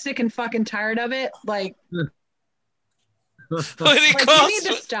got so sick and fucking tired of it, like. When he Like, calls, you need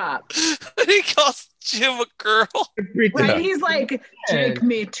to stop. when he calls Jim a girl. Right? He's like, take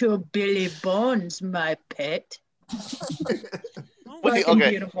me to Billy Bones, my pet. When he- Fucking okay.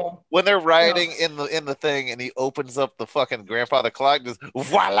 beautiful. When they're riding in the thing and he opens up the fucking grandfather clock, just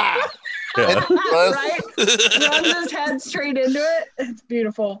voila! Yeah. Right? Runs his head straight into it. It's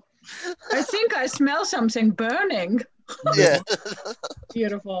beautiful. I think I smell something burning. Yeah.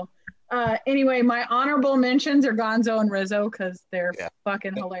 Beautiful. Anyway, my honorable mentions are Gonzo and Rizzo because they're Yeah.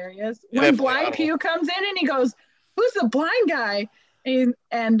 fucking hilarious. Yeah, When definitely Blind honorable. Pew comes in and he goes, "Who's the blind guy?" And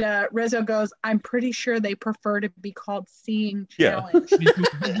Rizzo goes, "I'm pretty sure they prefer to be called Seeing Yeah. Challenge."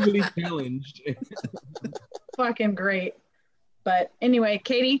 He's really challenged. Fucking great. But anyway,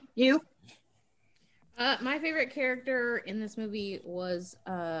 Katie, you? My favorite character in this movie was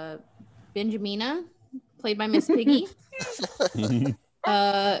Benjamina, played by Miss Piggy.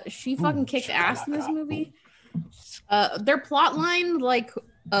 She fucking kicked ass in this movie. Their plot line, like,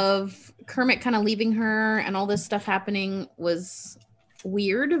 of Kermit kind of leaving her and all this stuff happening was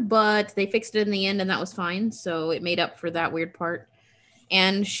weird, but they fixed it in the end and that was fine. So it made up for that weird part.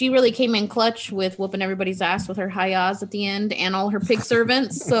 And she really came in clutch with whooping everybody's ass with her hi-yas at the end and all her pig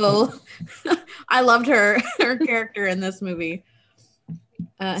servants. So I loved her character in this movie.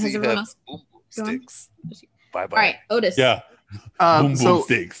 Has So you everyone have else? boom, boom Go on. sticks. Bye bye. All right, Otis. Yeah. Boom boom So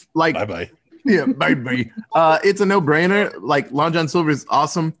sticks. like Bye bye. yeah, baby. It's a no-brainer. Like Long John Silver is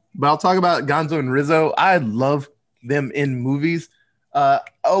awesome, but I'll talk about Gonzo and Rizzo. I love them in movies.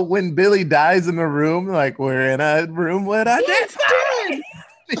 When Billy dies in the room, like we're in a room with a dead He's dead!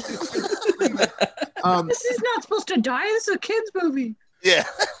 This is not supposed to die. This is a kids movie. Yeah.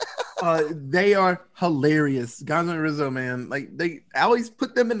 They are hilarious. Gonzo and Rizzo, man. Like I always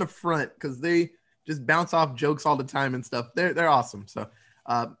put them in the front because they just bounce off jokes all the time and stuff. They're awesome. So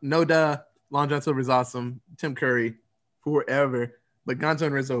no duh, Long John Silver's awesome. Tim Curry, forever. But Gonzo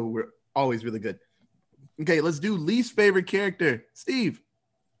and Rizzo were always really good. Okay, let's do least favorite character. Steve.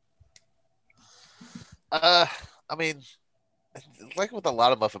 I mean, like with a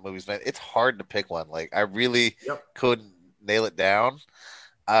lot of Muppet movies, man, it's hard to pick one. Like I really couldn't nail it down.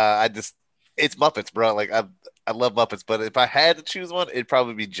 It's Muppets, bro. Like I love Muppets, but if I had to choose one, it'd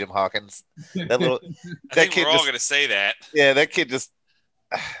probably be Jim Hawkins. That kid we're all gonna say that. Yeah, that kid just.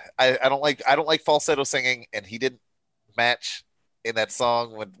 I don't like falsetto singing, and he didn't match in that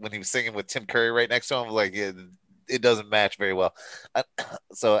song when he was singing with Tim Curry right next to him. Like it doesn't match very well. I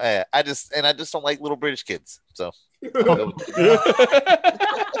just don't like little British kids. So.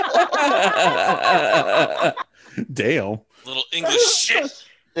 Damn. Little English shit.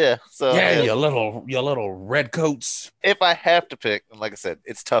 Yeah. So yeah, your little red coats. If I have to pick, and like I said,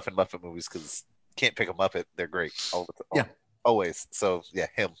 it's tough in Muppet movies because can't pick a Muppet. They're great all the time. Yeah. Always. So yeah,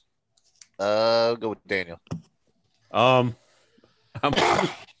 him. Go with Daniel. I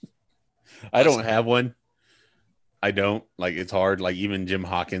don't have one. I don't like. It's hard. Like even Jim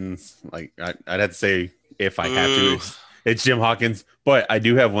Hawkins. Like I'd have to say if I have to, it's Jim Hawkins. But I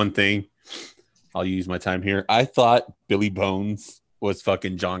do have one thing. I'll use my time here. I thought Billy Bones was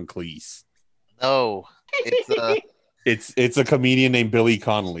fucking John Cleese. No, it's a comedian named Billy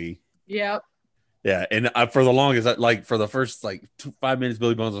Connolly. Yep. Yeah, and for the longest, like for the first 5 minutes,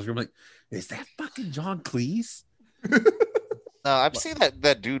 Billy Bones was like, "Is that fucking John Cleese?" No, I've seen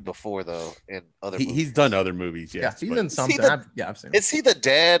that dude before though in other. movies. He's done other movies. Yeah, he's in something. I've seen him. Is he the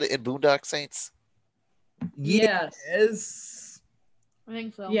dad in Boondock Saints? Yes. I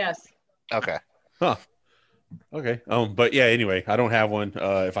think so. Yes. Okay. Huh. Okay. But yeah. Anyway, I don't have one.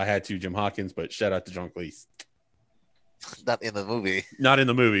 If I had to, Jim Hawkins. But shout out to John Cleese. Not in the movie. Not in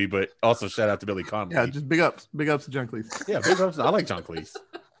the movie, but also shout out to Billy Connolly. Yeah, just big ups to John Cleese. Yeah, big ups. I like John Cleese.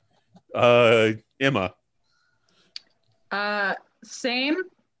 Emma. Same.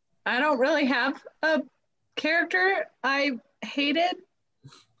 I don't really have a character I hated.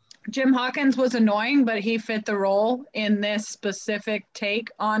 Jim Hawkins was annoying, but he fit the role in this specific take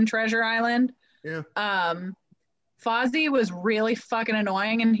on Treasure Island. Yeah. Fozzie was really fucking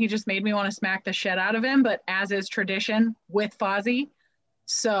annoying, and he just made me want to smack the shit out of him, but as is tradition with Fozzie.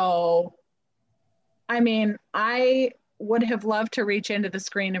 So, I mean, I would have loved to reach into the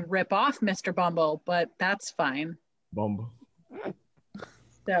screen and rip off Mr. Bumble, but that's fine. Bumble.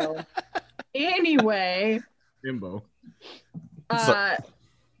 So, anyway. Bimbo.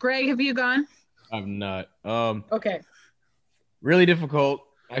 Greg, have you gone? I've not. Okay. Really difficult.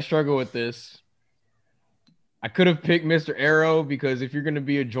 I struggle with this. I could have picked Mr. Arrow because if you're going to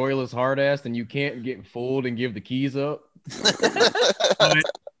be a joyless hard ass, then you can't get fooled and give the keys up.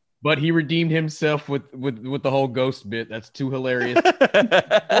 but he redeemed himself with the whole ghost bit. That's too hilarious.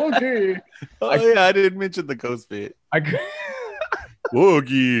 Okay. I didn't mention the ghost bit.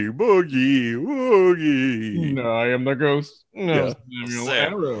 Woogie, boogie, woogie. No, I am the ghost. No, yeah.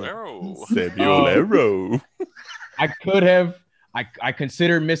 Samuel Arrow. Samuel Arrow. I could have. I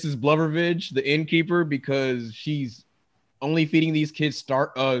considered Mrs. Blubbervidge the innkeeper because she's only feeding these kids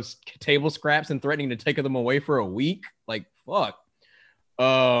table scraps and threatening to take them away for a week. Like fuck.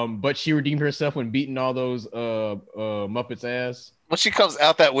 But she redeemed herself when beating all those Muppets ass. When she comes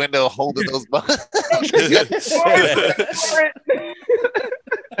out that window holding those buttons.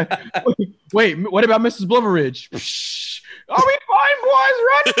 Wait, what about Mrs. Blubbervidge? Are we fine, boys?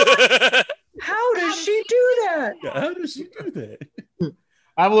 Run! How does she do that? How does she do that?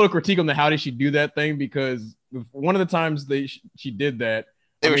 I have a little critique on the how did she do that thing because one of the times she did that,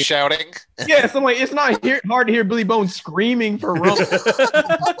 they were shouting. Yes, I'm like, it's not hard to hear Billy Bones screaming for Rump.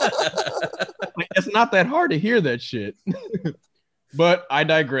 It's not that hard to hear that shit. But I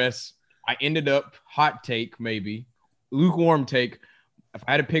digress. I ended up hot take, maybe lukewarm take. If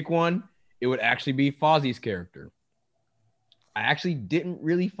I had to pick one, it would actually be Fozzie's character. I actually didn't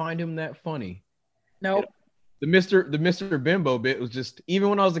really find him that funny. Nope. The Mr. Bimbo bit was just, even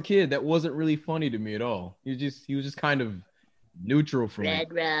when I was a kid, that wasn't really funny to me at all. He was just kind of neutral for me.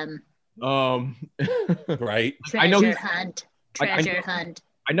 Red Rum. Right. Treasure hunt. Hunt.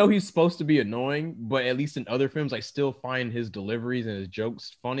 I know he's supposed to be annoying, but at least in other films, I still find his deliveries and his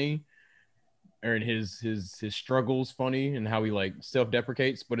jokes funny, or in his struggles funny, and how he like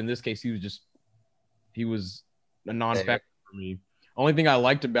self-deprecates. But in this case, he was a non-factor for me. Only thing I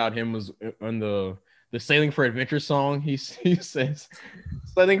liked about him was on the the Sailing for Adventure song. He says,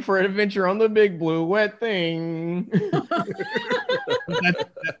 "Sailing for Adventure on the big blue wet thing."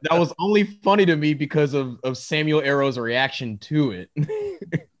 that was only funny to me because of Samuel Arrow's reaction to it.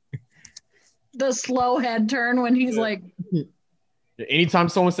 The slow head turn when he's like, anytime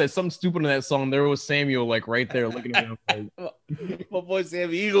someone said something stupid in that song, there was Samuel like right there looking at him like, my boy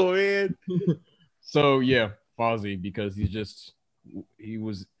Sam Eagle, man. So yeah, Fozzie, because he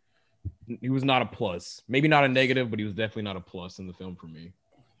was not a plus. Maybe not a negative, but he was definitely not a plus in the film for me.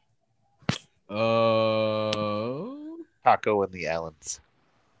 Taco and the Allens.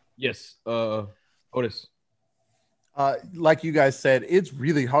 Yes. Otis. Like you guys said, it's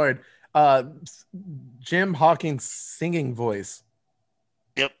really hard. Jim Hawkins' singing voice.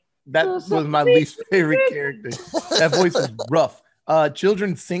 Yep. That was my least favorite character. That voice was rough.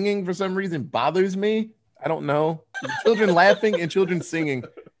 Children singing for some reason bothers me. I don't know. Children laughing and children singing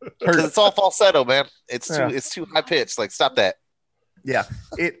Because it's all falsetto, man. It's too high pitched. Like, stop that. Yeah,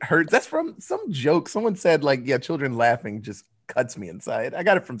 it hurts. That's from some joke. Someone said, like, yeah, children laughing just cuts me inside. I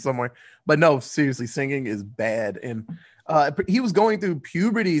got it from somewhere. But no, seriously, singing is bad. And he was going through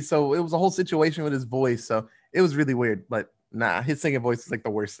puberty, so it was a whole situation with his voice. So it was really weird. But nah, his singing voice is like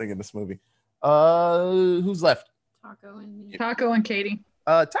the worst thing in this movie. Who's left? Taco and Katie.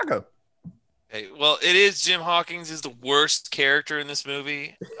 Taco. Hey, well, it is Jim Hawkins is the worst character in this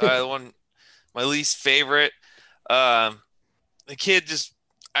movie. My least favorite. The kid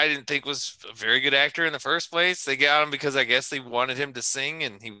I didn't think was a very good actor in the first place. They got him because I guess they wanted him to sing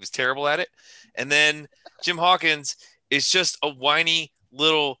and he was terrible at it. And then Jim Hawkins is just a whiny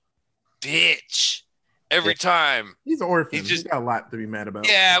little bitch every time. He's an orphan. He's got a lot to be mad about.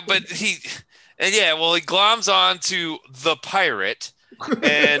 Yeah, but he gloms on to the pirate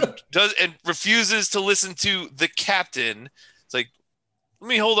and refuses to listen to the captain. It's like, let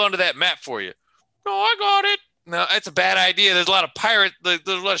me hold on to that map for you. No, I got it. No, that's a bad idea. There's a lot of there's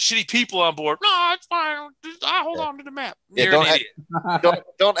a lot of shitty people on board. No, it's fine. I hold on to the map. Yeah,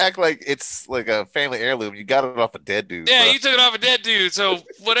 don't act like it's like a family heirloom. You got it off a dead dude. Yeah, bro. you took it off a dead dude, so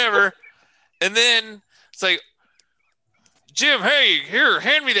whatever. And then it's like, Jim, hey, here,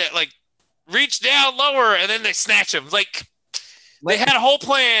 hand me that. Like, reach down lower, and then they snatch him. Like, they had a whole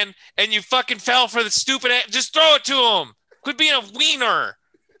plan, and you fucking fell for the stupid. Just throw it to him. Quit being a wiener.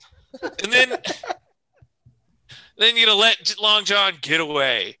 And then you're gonna let Long John get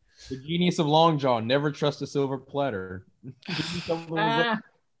away. The genius of Long John: never trust a silver platter.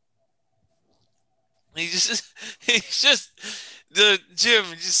 He's just the Jim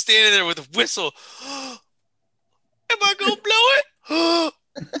just standing there with a whistle. Am I gonna blow it?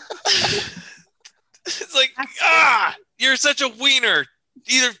 It's like, you're such a wiener.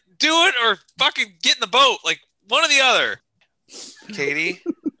 Either do it or fucking get in the boat. Like, one or the other. Katie?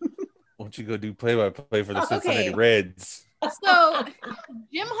 Why don't you go do play-by-play for the Cincinnati okay. Reds? So,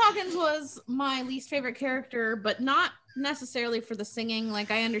 Jim Hawkins was my least favorite character, but not necessarily for the singing.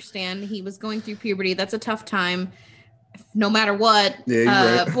 Like, I understand he was going through puberty. That's a tough time, no matter what,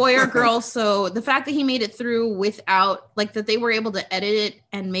 right. boy or girl. So the fact that he made it through without, like, that they were able to edit it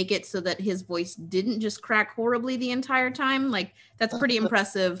and make it so that his voice didn't just crack horribly the entire time, like, that's pretty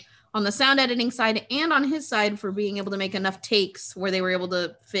impressive on the sound editing side and on his side for being able to make enough takes where they were able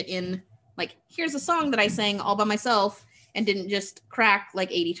to fit in, like, here's a song that I sang all by myself and didn't just crack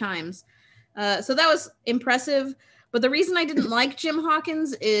like 80 times. So that was impressive. But the reason I didn't like Jim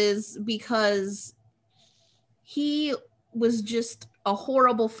Hawkins is because he was just a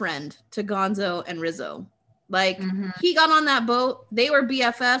horrible friend to Gonzo and Rizzo. Like, he got on that boat. They were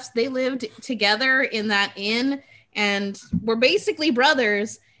BFFs. They lived together in that inn and were basically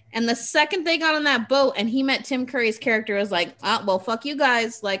brothers. And the second they got on that boat and he met Tim Curry's character, was like, well, fuck you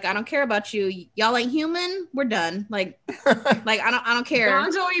guys. Like, I don't care about you. Y'all ain't human. We're done. Like I don't care.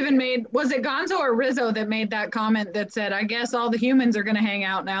 Gonzo even was it Gonzo or Rizzo that made that comment that said, I guess all the humans are going to hang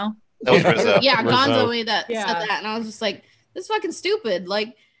out now? That was Rizzo. Yeah, Rizzo. Gonzo made that, Yeah. said that. And I was just like, this is fucking stupid.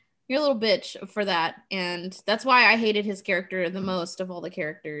 Like, you're a little bitch for that. And that's why I hated his character the most of all the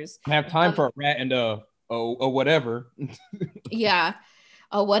characters. I have time for a rat and a whatever. Yeah.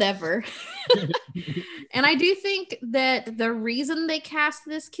 Whatever. And I do think that the reason they cast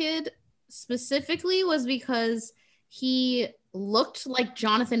this kid specifically was because he looked like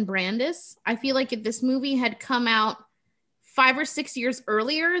Jonathan Brandis. I feel like if this movie had come out 5 or 6 years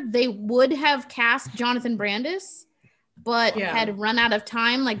earlier, they would have cast Jonathan Brandis, but had run out of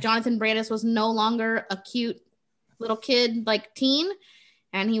time. Like, Jonathan Brandis was no longer a cute little kid, like teen.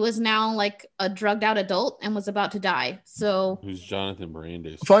 And he was now like a drugged out adult and was about to die. So, Who's Jonathan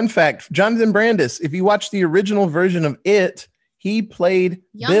Brandis? Fun fact, Jonathan Brandis, if you watch the original version of It, he played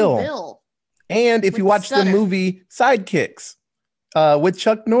young Bill. Bill. And if With you watch the Sutter. movie Sidekicks with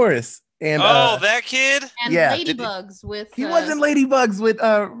Chuck Norris and that kid. And Yeah. Ladybugs with he wasn't Ladybugs with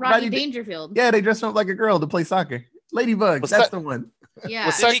Rodney Dangerfield. Yeah, they dressed him up like a girl to play soccer. Ladybugs, Was that's that- the one. Yeah.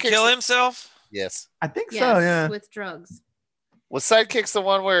 Was Did he Sidekicks- kill himself? Yes. I think Yes, so. Yeah. with drugs. Was Sidekicks the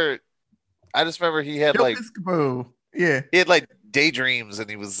one where I just remember he had Joe like Piscopo. Yeah, he had like daydreams and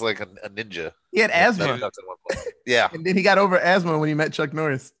he was like a ninja. he had asthma, At one point. Yeah. and then he got over asthma when he met Chuck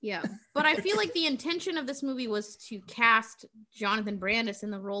Norris. Yeah. But I feel like the intention of this movie was to cast Jonathan Brandis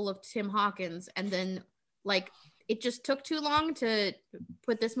in the role of Tim Hawkins. And then, like, it just took too long to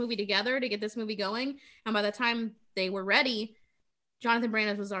put this movie together to get this movie going. And by the time they were ready, Jonathan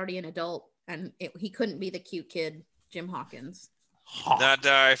Brandis was already an adult and he couldn't be the cute kid, Jim Hawkins. Not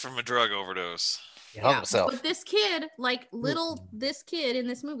die from a drug overdose. He hung himself. But this kid, like this kid in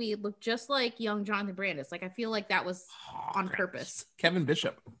this movie looked just like young Jonathan Brandis. Like, I feel like that was on purpose. Kevin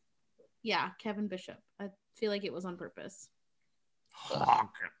Bishop. Yeah, Kevin Bishop. I feel like it was on purpose.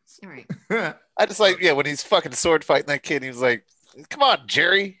 Hawkins. All right. I just like, when he's fucking sword fighting that kid, he was like, come on,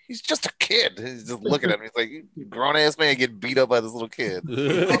 Jerry. He's just a kid. He's just looking at him. He's like, you grown ass man getting beat up by this little kid.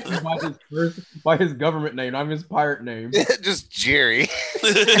 by his government name, not his pirate name. Just Jerry.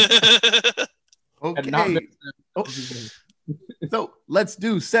 Had not Okay. been- Oh. So let's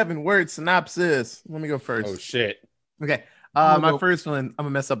do 7-word synopsis. Let me go first. Oh shit. Okay. I'm gonna My go- first one, I'm gonna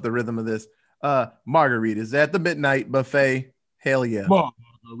mess up the rhythm of this. Margaritas at the midnight buffet. Hell yeah.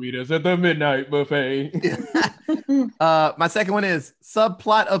 Margaritas at the midnight buffet. My second one is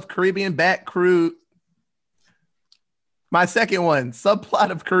subplot of Caribbean Bat Cruise. My second one, subplot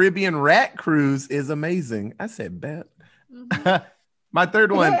of Caribbean Rat Cruise is amazing. I said bat. Mhm. My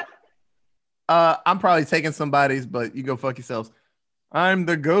third one, I'm probably taking somebody's, but you go fuck yourselves. I'm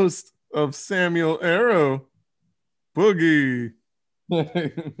the ghost of Samuel Arrow. Boogie.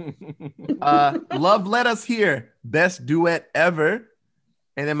 Love Let Us Hear. Best duet ever.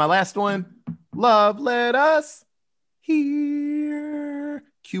 And then my last one, Love Let Us Hear.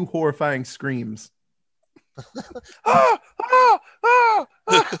 Cue horrifying screams. Ah, ah, ah,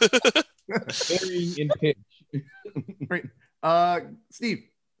 ah. Varying in pitch. Great. Steve.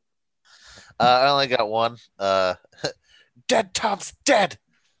 I only got one. Dead Tom's dead.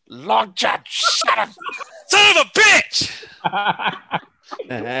 Long John, shut him. Son of a bitch!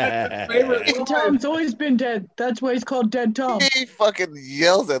 Dead Tom's always been dead. That's why he's called Dead Tom. He fucking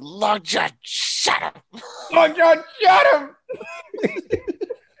yells at Long John, shut him. Oh, John, shut him!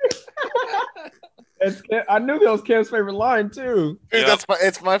 I knew that was Cam's favorite line too. Dude, Yep.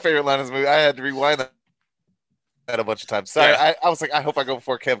 it's my favorite line in this movie. I had to rewind that a bunch of times. Sorry, Yeah. I was like, I hope I go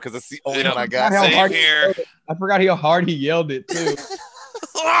before Kev because it's the only Yep. one I got. How Same hard- here. I forgot how hard he yelled it too.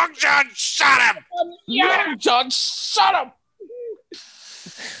 Long John, shut him! Yeah, John, shut up.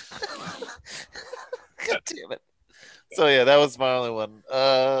 God damn it. So yeah, that was my only one.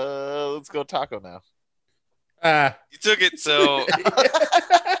 Let's go taco now. You took it, so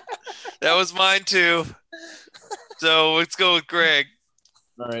that was mine too. So let's go with Greg.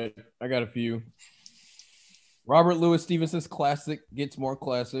 All right, I got a few. Robert Louis Stevenson's classic gets more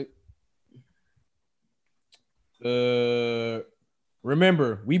classic.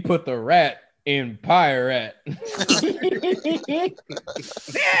 Remember, we put the rat in pirate.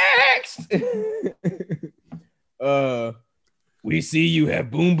 Next. We see you have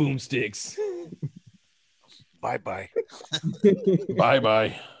boom boom sticks. Bye bye. Bye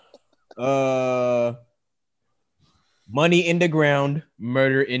bye. Money in the ground,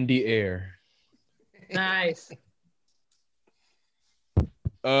 murder in the air. Nice.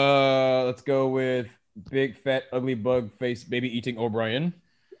 Let's go with big fat ugly bug face baby eating O'Brien.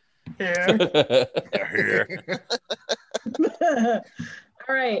 All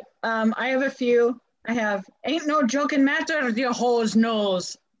right. I have a few. I have ain't no joking matter with your hoes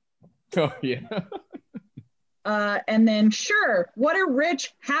nose. Oh yeah. And then sure, what are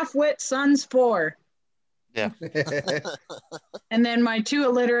rich half-wit sons for? Yeah. And then my two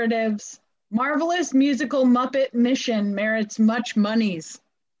alliteratives. Marvelous musical Muppet mission merits much monies.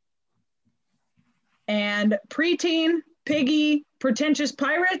 And preteen, piggy, pretentious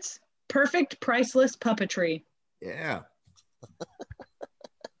pirates, perfect priceless puppetry. Yeah.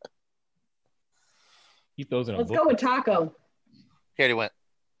 Keep those in a Let's book. go with taco. He already went.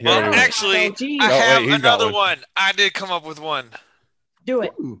 Well, Yeah. actually, Oh, geez. I Oh, wait, have he's got another one. one. I did come up with one. Do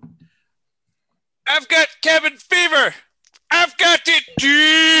it. Ooh. I've got cabin fever. I've got it,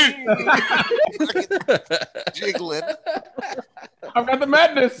 dude. Jiggling. I've got the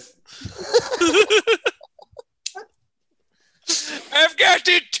madness. I've got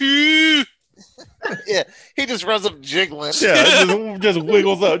it too. Yeah. He just runs up jiggling. Yeah, just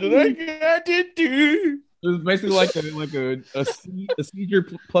wiggles up. Just like, I did do. It was basically like a seizure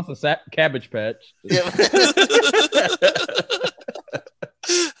plus a cabbage patch. Yeah.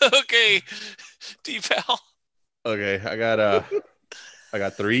 Okay, D-Pal. Okay, I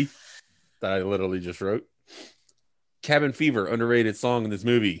got 3 that I literally just wrote. Cabin Fever, underrated song in this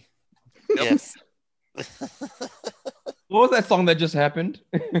movie. Yes. What was that song that just happened?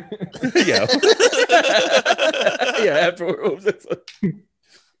 Yeah. Yeah, after what was that song?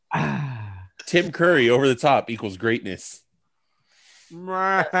 Tim Curry, Over the Top equals greatness. And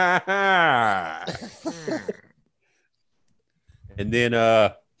then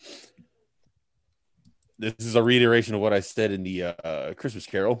this is a reiteration of what I said in the Christmas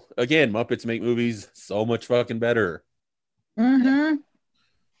Carol. Again, Muppets make movies so much fucking better. Mm-hmm.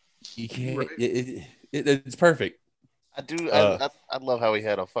 You can't. It's perfect. I do. I love how he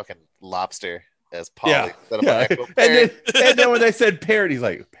had a fucking lobster as Polly. Yeah. Instead of Yeah. an actual And parrot. then when they said parrot, he's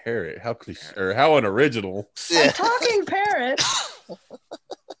like, parrot? How cliche or how unoriginal. A Yeah. talking parrot.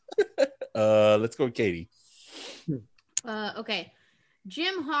 Let's go with Katie. Okay.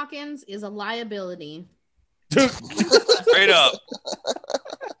 Jim Hawkins is a liability. Straight up.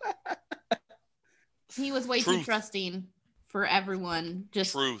 He was way too Truth. trusting for everyone.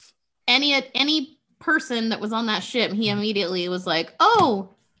 Just Truth. any person that was on that ship, he immediately was like, "Oh,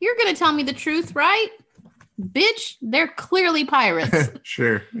 you're gonna tell me the truth, right? Bitch, they're clearly pirates,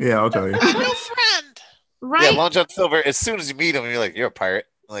 Sure. Yeah, I'll tell you. My new friend. right? Yeah, Long John Silver. As soon as you meet him, you're like, you're a pirate.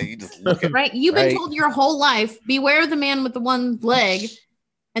 Like you just look at. Right? You've been Right. told your whole life, beware the man with the one leg,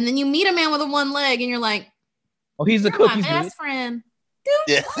 and then you meet a man with a one leg, and you're like, Oh, he's the "You're my cookies man. best friend."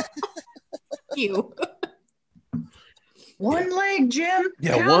 Yeah. You. One leg, Jim.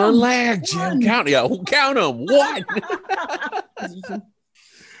 Yeah, Count one 'em. leg, Jim. One. Count them. One.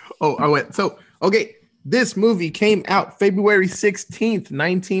 Oh, I went. So, okay. This movie came out February 16th,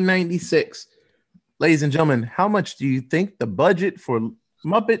 1996. Ladies and gentlemen, how much do you think the budget for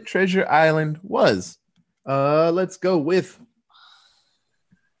Muppet Treasure Island was? Let's go with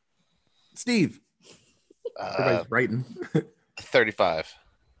Steve. Everybody's writing. 35.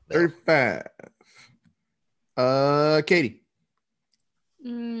 35. Katie.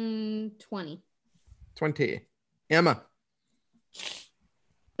 20. 20. Emma.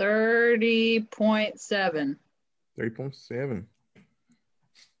 30.7. 30.7.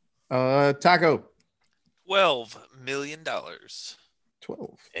 Taco. $12 million.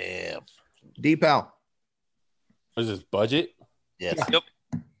 12. Damn. D-Pal. What is this budget? Yes. Yep.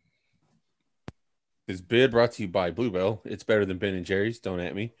 This bid brought to you by Bluebell. It's better than Ben and Jerry's. Don't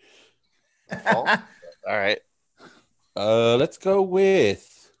at me. Oh, all right. Let's go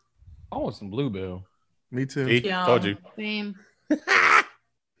with. I want some Bluebell. Me too. See? Yum. Told you. Same.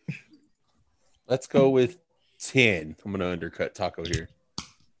 Let's go with 10. I'm gonna undercut Taco here.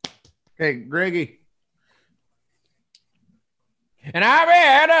 Okay, Greggy. And I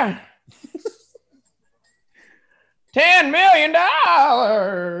bet $10 million.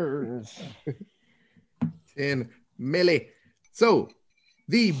 10 milli. So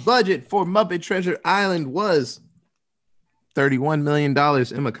the budget for Muppet Treasure Island was $31 million.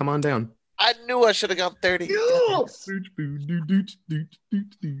 Emma, come on down. I knew I should have gone 30.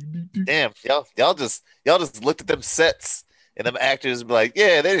 Damn, y'all just looked at them sets and them actors and be like,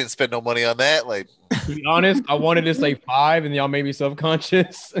 yeah, they didn't spend no money on that. Like, To be honest, I wanted to say 5, and y'all made me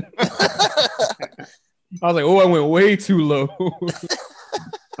subconscious. I was like, oh, I went way too low.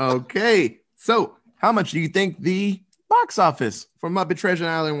 Okay, so how much do you think the box office for Muppet Treasure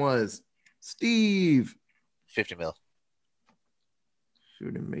Island was? Steve. 50 mil.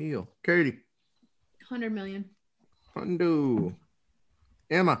 Shoot a meal. Katie. 100 million. Hondo.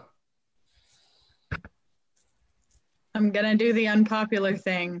 Emma. I'm going to do the unpopular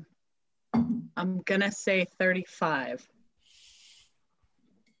thing. I'm going to say 35.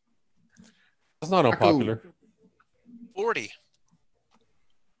 That's not unpopular. 40.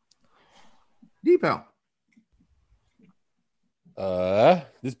 D-Pal.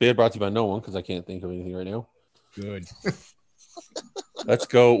 This bid brought to you by no one because I can't think of anything right now. Good. Let's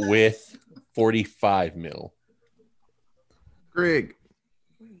go with 45 mil. Greg.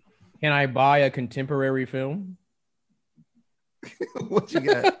 Can I buy a contemporary film? What you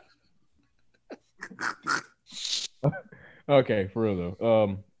got? Okay, for real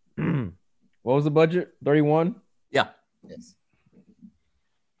though. What was the budget? 31? Yeah. Yes.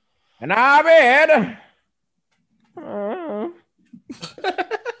 And I bet I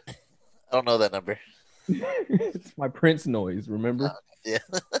don't know that number. it's my Prince noise, remember? Yeah.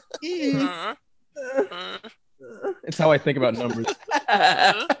 Uh-huh. It's how I think about numbers.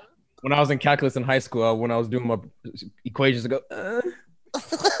 when I was in calculus in high school, when I was doing my equations, I go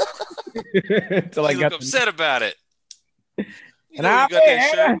until I You got look upset about it. You And know I you got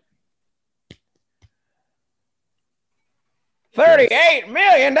that shirt. $38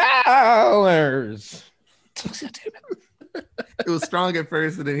 million. It was strong at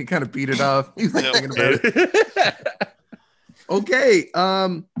first, and then he kind of beat it off. He was like Yep. thinking about it. Okay.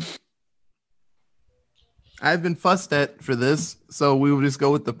 I've been fussed at for this, so we will just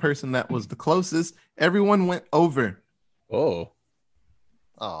go with the person that was the closest. Everyone went over. Oh,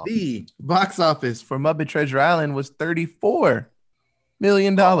 Oh, The box office for Muppet Treasure Island was $34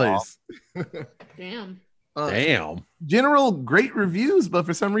 million. Damn. damn. General great reviews, but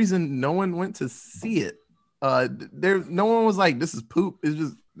for some reason, no one went to see it. No one was like, "This is poop." It's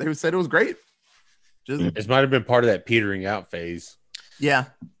just they said it was great. Just This might have been part of that petering out phase. yeah.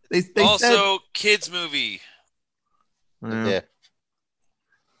 They Also, kids movie. said, yeah.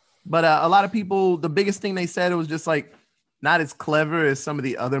 But a lot of people, the biggest thing they said, it was just like not as clever as some of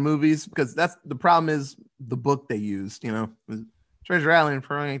the other movies, because that's the problem is the book they used. You know, Treasure Island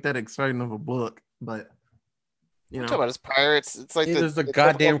probably ain't that exciting of a book, but you We're know, talking about his pirates. It's like There's the it's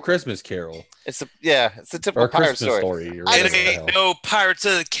goddamn typical- Christmas Carol It's a typical or pirate Christmas story. story. Or I It whatever the ain't hell. no Pirates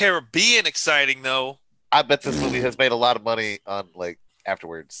of the Caribbean exciting though. I bet this movie has made a lot of money on like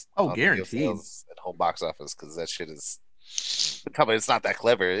afterwards. Oh, on video guaranteed. sales and home box office because that shit is. It's not that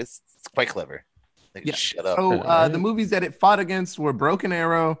clever. It's quite clever. They Yeah. shut up. so the movies that it fought against were Broken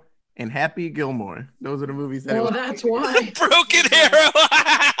Arrow and Happy Gilmore. Those are the movies that. Well, it that's why. Broken Arrow.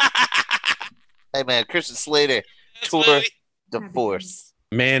 Hey man, Christian Slater, That's Tour movie. de Force.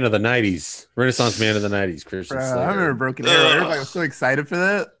 Man of the '90s, Renaissance man of the '90s, Christian Bruh, Slater. I remember Broken Arrow. Ugh. Everybody was so excited for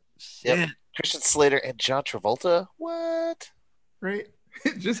that. Yep. Shit, Christian Slater and John Travolta. What? right?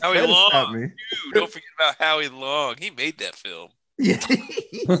 It just Howie kinda Long. stopped me. Dude, don't forget about Howie Long. He made that film. Yeah.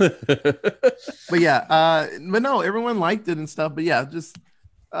 But yeah, but no, everyone liked it and stuff. But yeah, just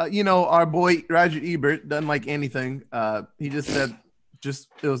our boy Roger Ebert doesn't like anything. He just said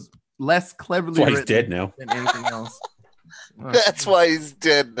it was less cleverly That's why he's written dead now. than anything else. That's why he's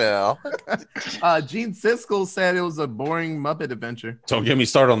dead now. Gene Siskel said it was a boring Muppet adventure. Don't get me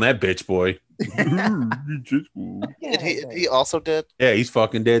started on that bitch boy. And he also dead. Yeah, he's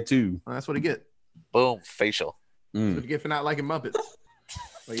fucking dead too. That's what he get. Boom, facial. That's Mm. what you get for not liking Muppets.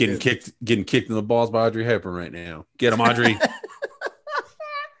 What he Getting did. kicked in the balls by Audrey Hepburn right now. Get him, Audrey.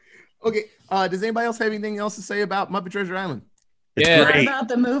 Okay. Does anybody else have anything else to say about Muppet Treasure Island? It's Yeah. Not great. about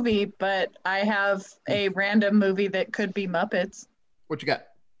the movie, but I have a random movie that could be Muppets. What you got?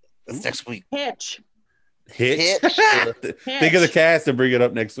 That's next week. Hitch. Hitch. Hitch. Think of the cast and bring it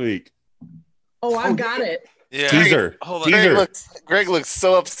up next week. Oh, I've got it. Yeah. Teaser. Hold on. Teaser. Greg looks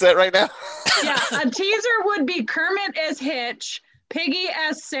so upset right now. Yeah, a teaser would be Kermit as Hitch, Piggy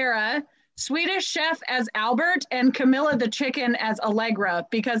as Sarah, Swedish Chef as Albert, and Camilla the chicken as Allegra,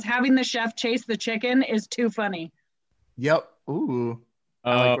 because having the chef chase the chicken is too funny. Yep. Ooh.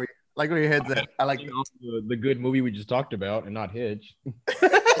 I like where your head's at. I like the good movie we just talked about and not Hitch.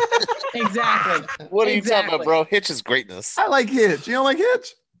 Exactly. What are you talking Exactly. about, bro? Hitch is greatness. I like Hitch. You don't like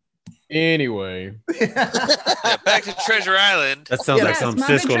Hitch? Anyway, Yeah, back to Treasure Island. That sounds like Yes, something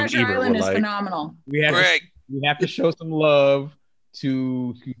Muppet Siskel and Treasure Ebert Island would is like. phenomenal. Greg. we have to show some love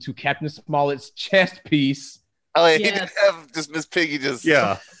to Captain Smollett's chest piece Oh, yeah, he Yes. did have just Miss Piggy just.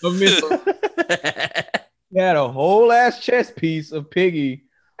 Yeah. of Miss. He had a whole ass chest piece of Piggy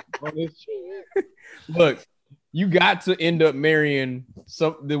on his chest. Look, you got to end up marrying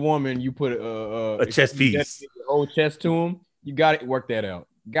the woman you put A chest piece. your whole chest to him. You got to work that out.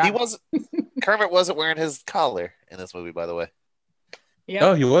 Kermit wasn't wearing his collar in this movie, by the way. Yep.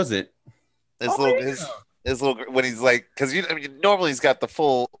 Oh, he wasn't. His Oh, little, yeah. his little, when he's like, because normally he's got the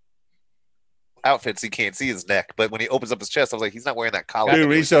full outfit, so you can't see his neck. But when he opens up his chest, I was like, he's not wearing that collar. Dude,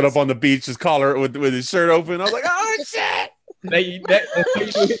 when he showed up on the beach, his collar with his shirt open, I was like, oh shit.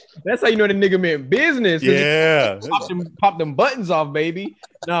 That's how you know the nigga meant business. 'cause he Yeah. pop them buttons off, baby.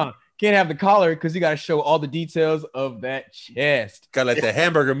 Nah, can't have the collar because you got to show all the details of that chest. Gotta let the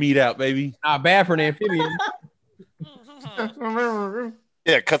hamburger meat out, baby. Not bad for an amphibian.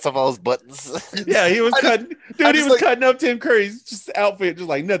 Yeah, cuts off all his buttons. Yeah, he was cutting. Dude, I he just was like- cutting up Tim Curry's just outfit, just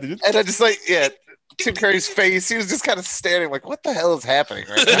like nothing. Just, And I just like, yeah, Tim Curry's face, he was just kind of standing like, what the hell is happening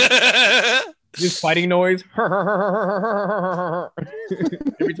right now? Just fighting noise. Every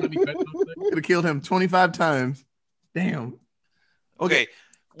time he cuts something. Could have killed him 25 times. Damn. Okay.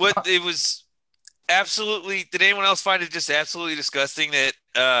 What it was absolutely. Did anyone else find it just absolutely disgusting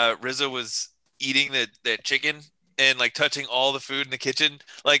that Rizzo was eating that chicken and like touching all the food in the kitchen?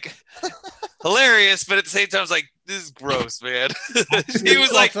 Like hilarious, but at the same time, it's like this is gross, man. he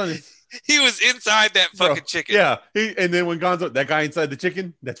was like, He was inside that Bro, fucking chicken. Yeah. And then when Gonzo, that guy inside the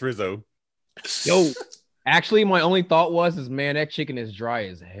chicken, that's Rizzo. Yo, actually, my only thought was, man, that chicken is dry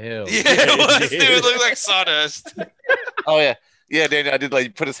as hell. Yeah, it was. Dude, it looked like sawdust. Oh yeah, yeah, Daniel. I did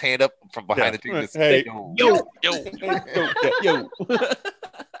like put his hand up from behind the chicken. Hey. Yo.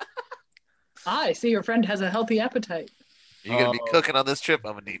 I see your friend has a healthy appetite. You're gonna be cooking on this trip.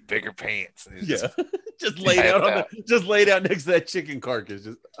 I'm gonna need bigger pants. And he's Yeah. just- Just lay down next to that chicken carcass.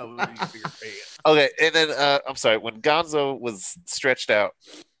 Just I'm gonna need bigger pants. Okay, and then I'm sorry. When Gonzo was stretched out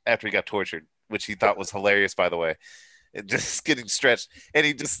after he got tortured, which he thought was hilarious, by the way, and just getting stretched, and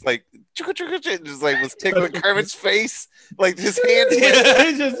he just like just like was tickling Kermit's face, like his hands.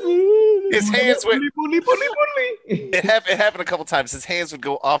 His hands went. It happened a couple times. His hands would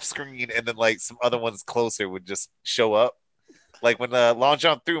go off screen, and then like some other ones closer would just show up. Like when Long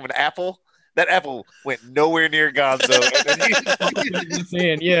John threw him an apple, that apple went nowhere near Gonzo. And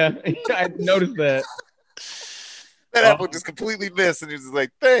then Yeah, I noticed that. that apple just completely missed, and he was just like,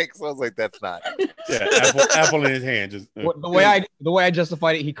 "Thanks." I was like, "That's not." Yeah, apple in his hand. Just The way I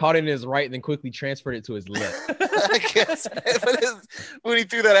justified it, he caught it in his right and then quickly transferred it to his left. I guess. But when he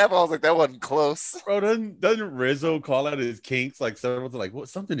threw that apple, I was like, "That wasn't close." Bro, doesn't Rizzo call out his kinks? Like someone's like, "What?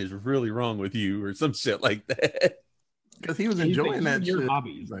 Something is really wrong with you," or some shit like that. Because he was enjoying that your shit.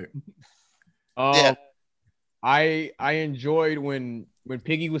 hobbies. Like, Yeah. I enjoyed when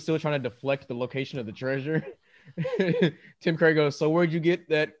Piggy was still trying to deflect the location of the treasure. Tim Curry goes, "So where'd you get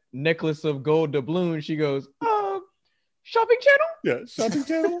that necklace of gold doubloon?" She goes, "Shopping Channel." Yeah, shopping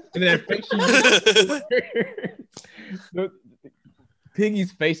channel. And then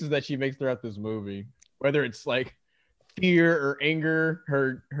Piggy's faces that she makes throughout this movie, whether it's like fear or anger,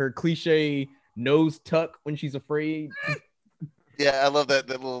 her cliche nose tuck when she's afraid. Yeah, I love that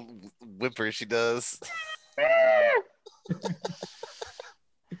little whimper she does.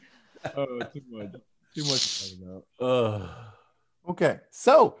 Oh, too much to talk about. okay,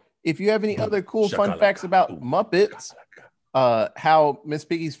 so if you have any other cool fun Shakalaka. facts about Muppets, how Miss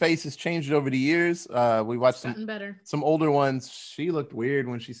Piggy's face has changed over the years. We watched Gotten better. some older ones. She looked weird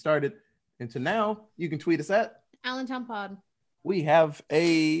when she started, and to now, you can tweet us at. Allentown Pod. We have a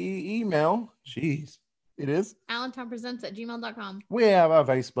email. Jeez, it is. AllentownPresents@gmail.com. We have our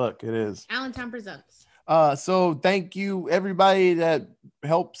Facebook. It is. Allentown Presents. So thank you everybody that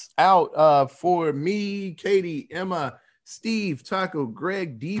helps out. For me, Katie, Emma, Steve, Taco,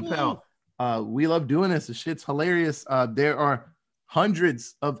 Greg, Deepal. We love doing this. The shit's hilarious. There are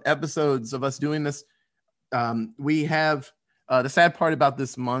hundreds of episodes of us doing this. We have the sad part about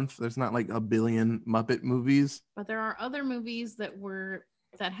this month, there's not like a billion Muppet movies. But there are other movies that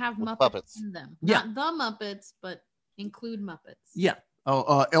have With Muppets Muppets. in them. Yeah. Not the Muppets, but include Muppets. Yeah.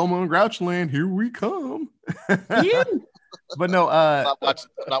 Oh, Elmo and Grouchland, here we come. Yeah. But no, I'm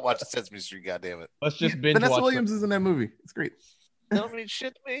not watching Sesame Street. Goddamn it! Let's just binge Vanessa watch. Williams is in that movie. It's great. That don't mean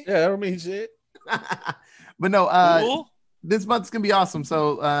shit to me. Yeah, that don't mean shit. But no, Cool. this month's gonna be awesome.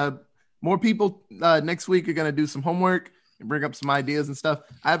 So more people next week are gonna do some homework and bring up some ideas and stuff.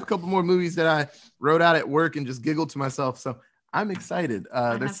 I have a couple more movies that I wrote out at work and just giggled to myself. So I'm excited. I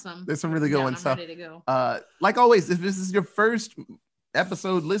have There's some. some really good Yeah, ones. I'm So ready to go. like always, if this is your first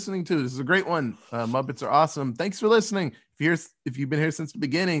episode listening to, this is a great one. Muppets are awesome. Thanks for listening. If you've been here since the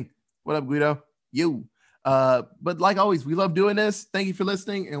beginning, what up, Guido? You. But like always, we love doing this. Thank you for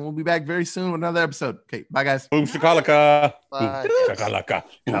listening, and we'll be back very soon with another episode. Okay, bye guys. Boom shakalaka. Bye. Boom shakalaka.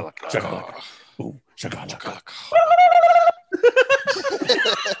 Boom Shakalaka. shakalaka. Boom shakalaka. Shakalaka.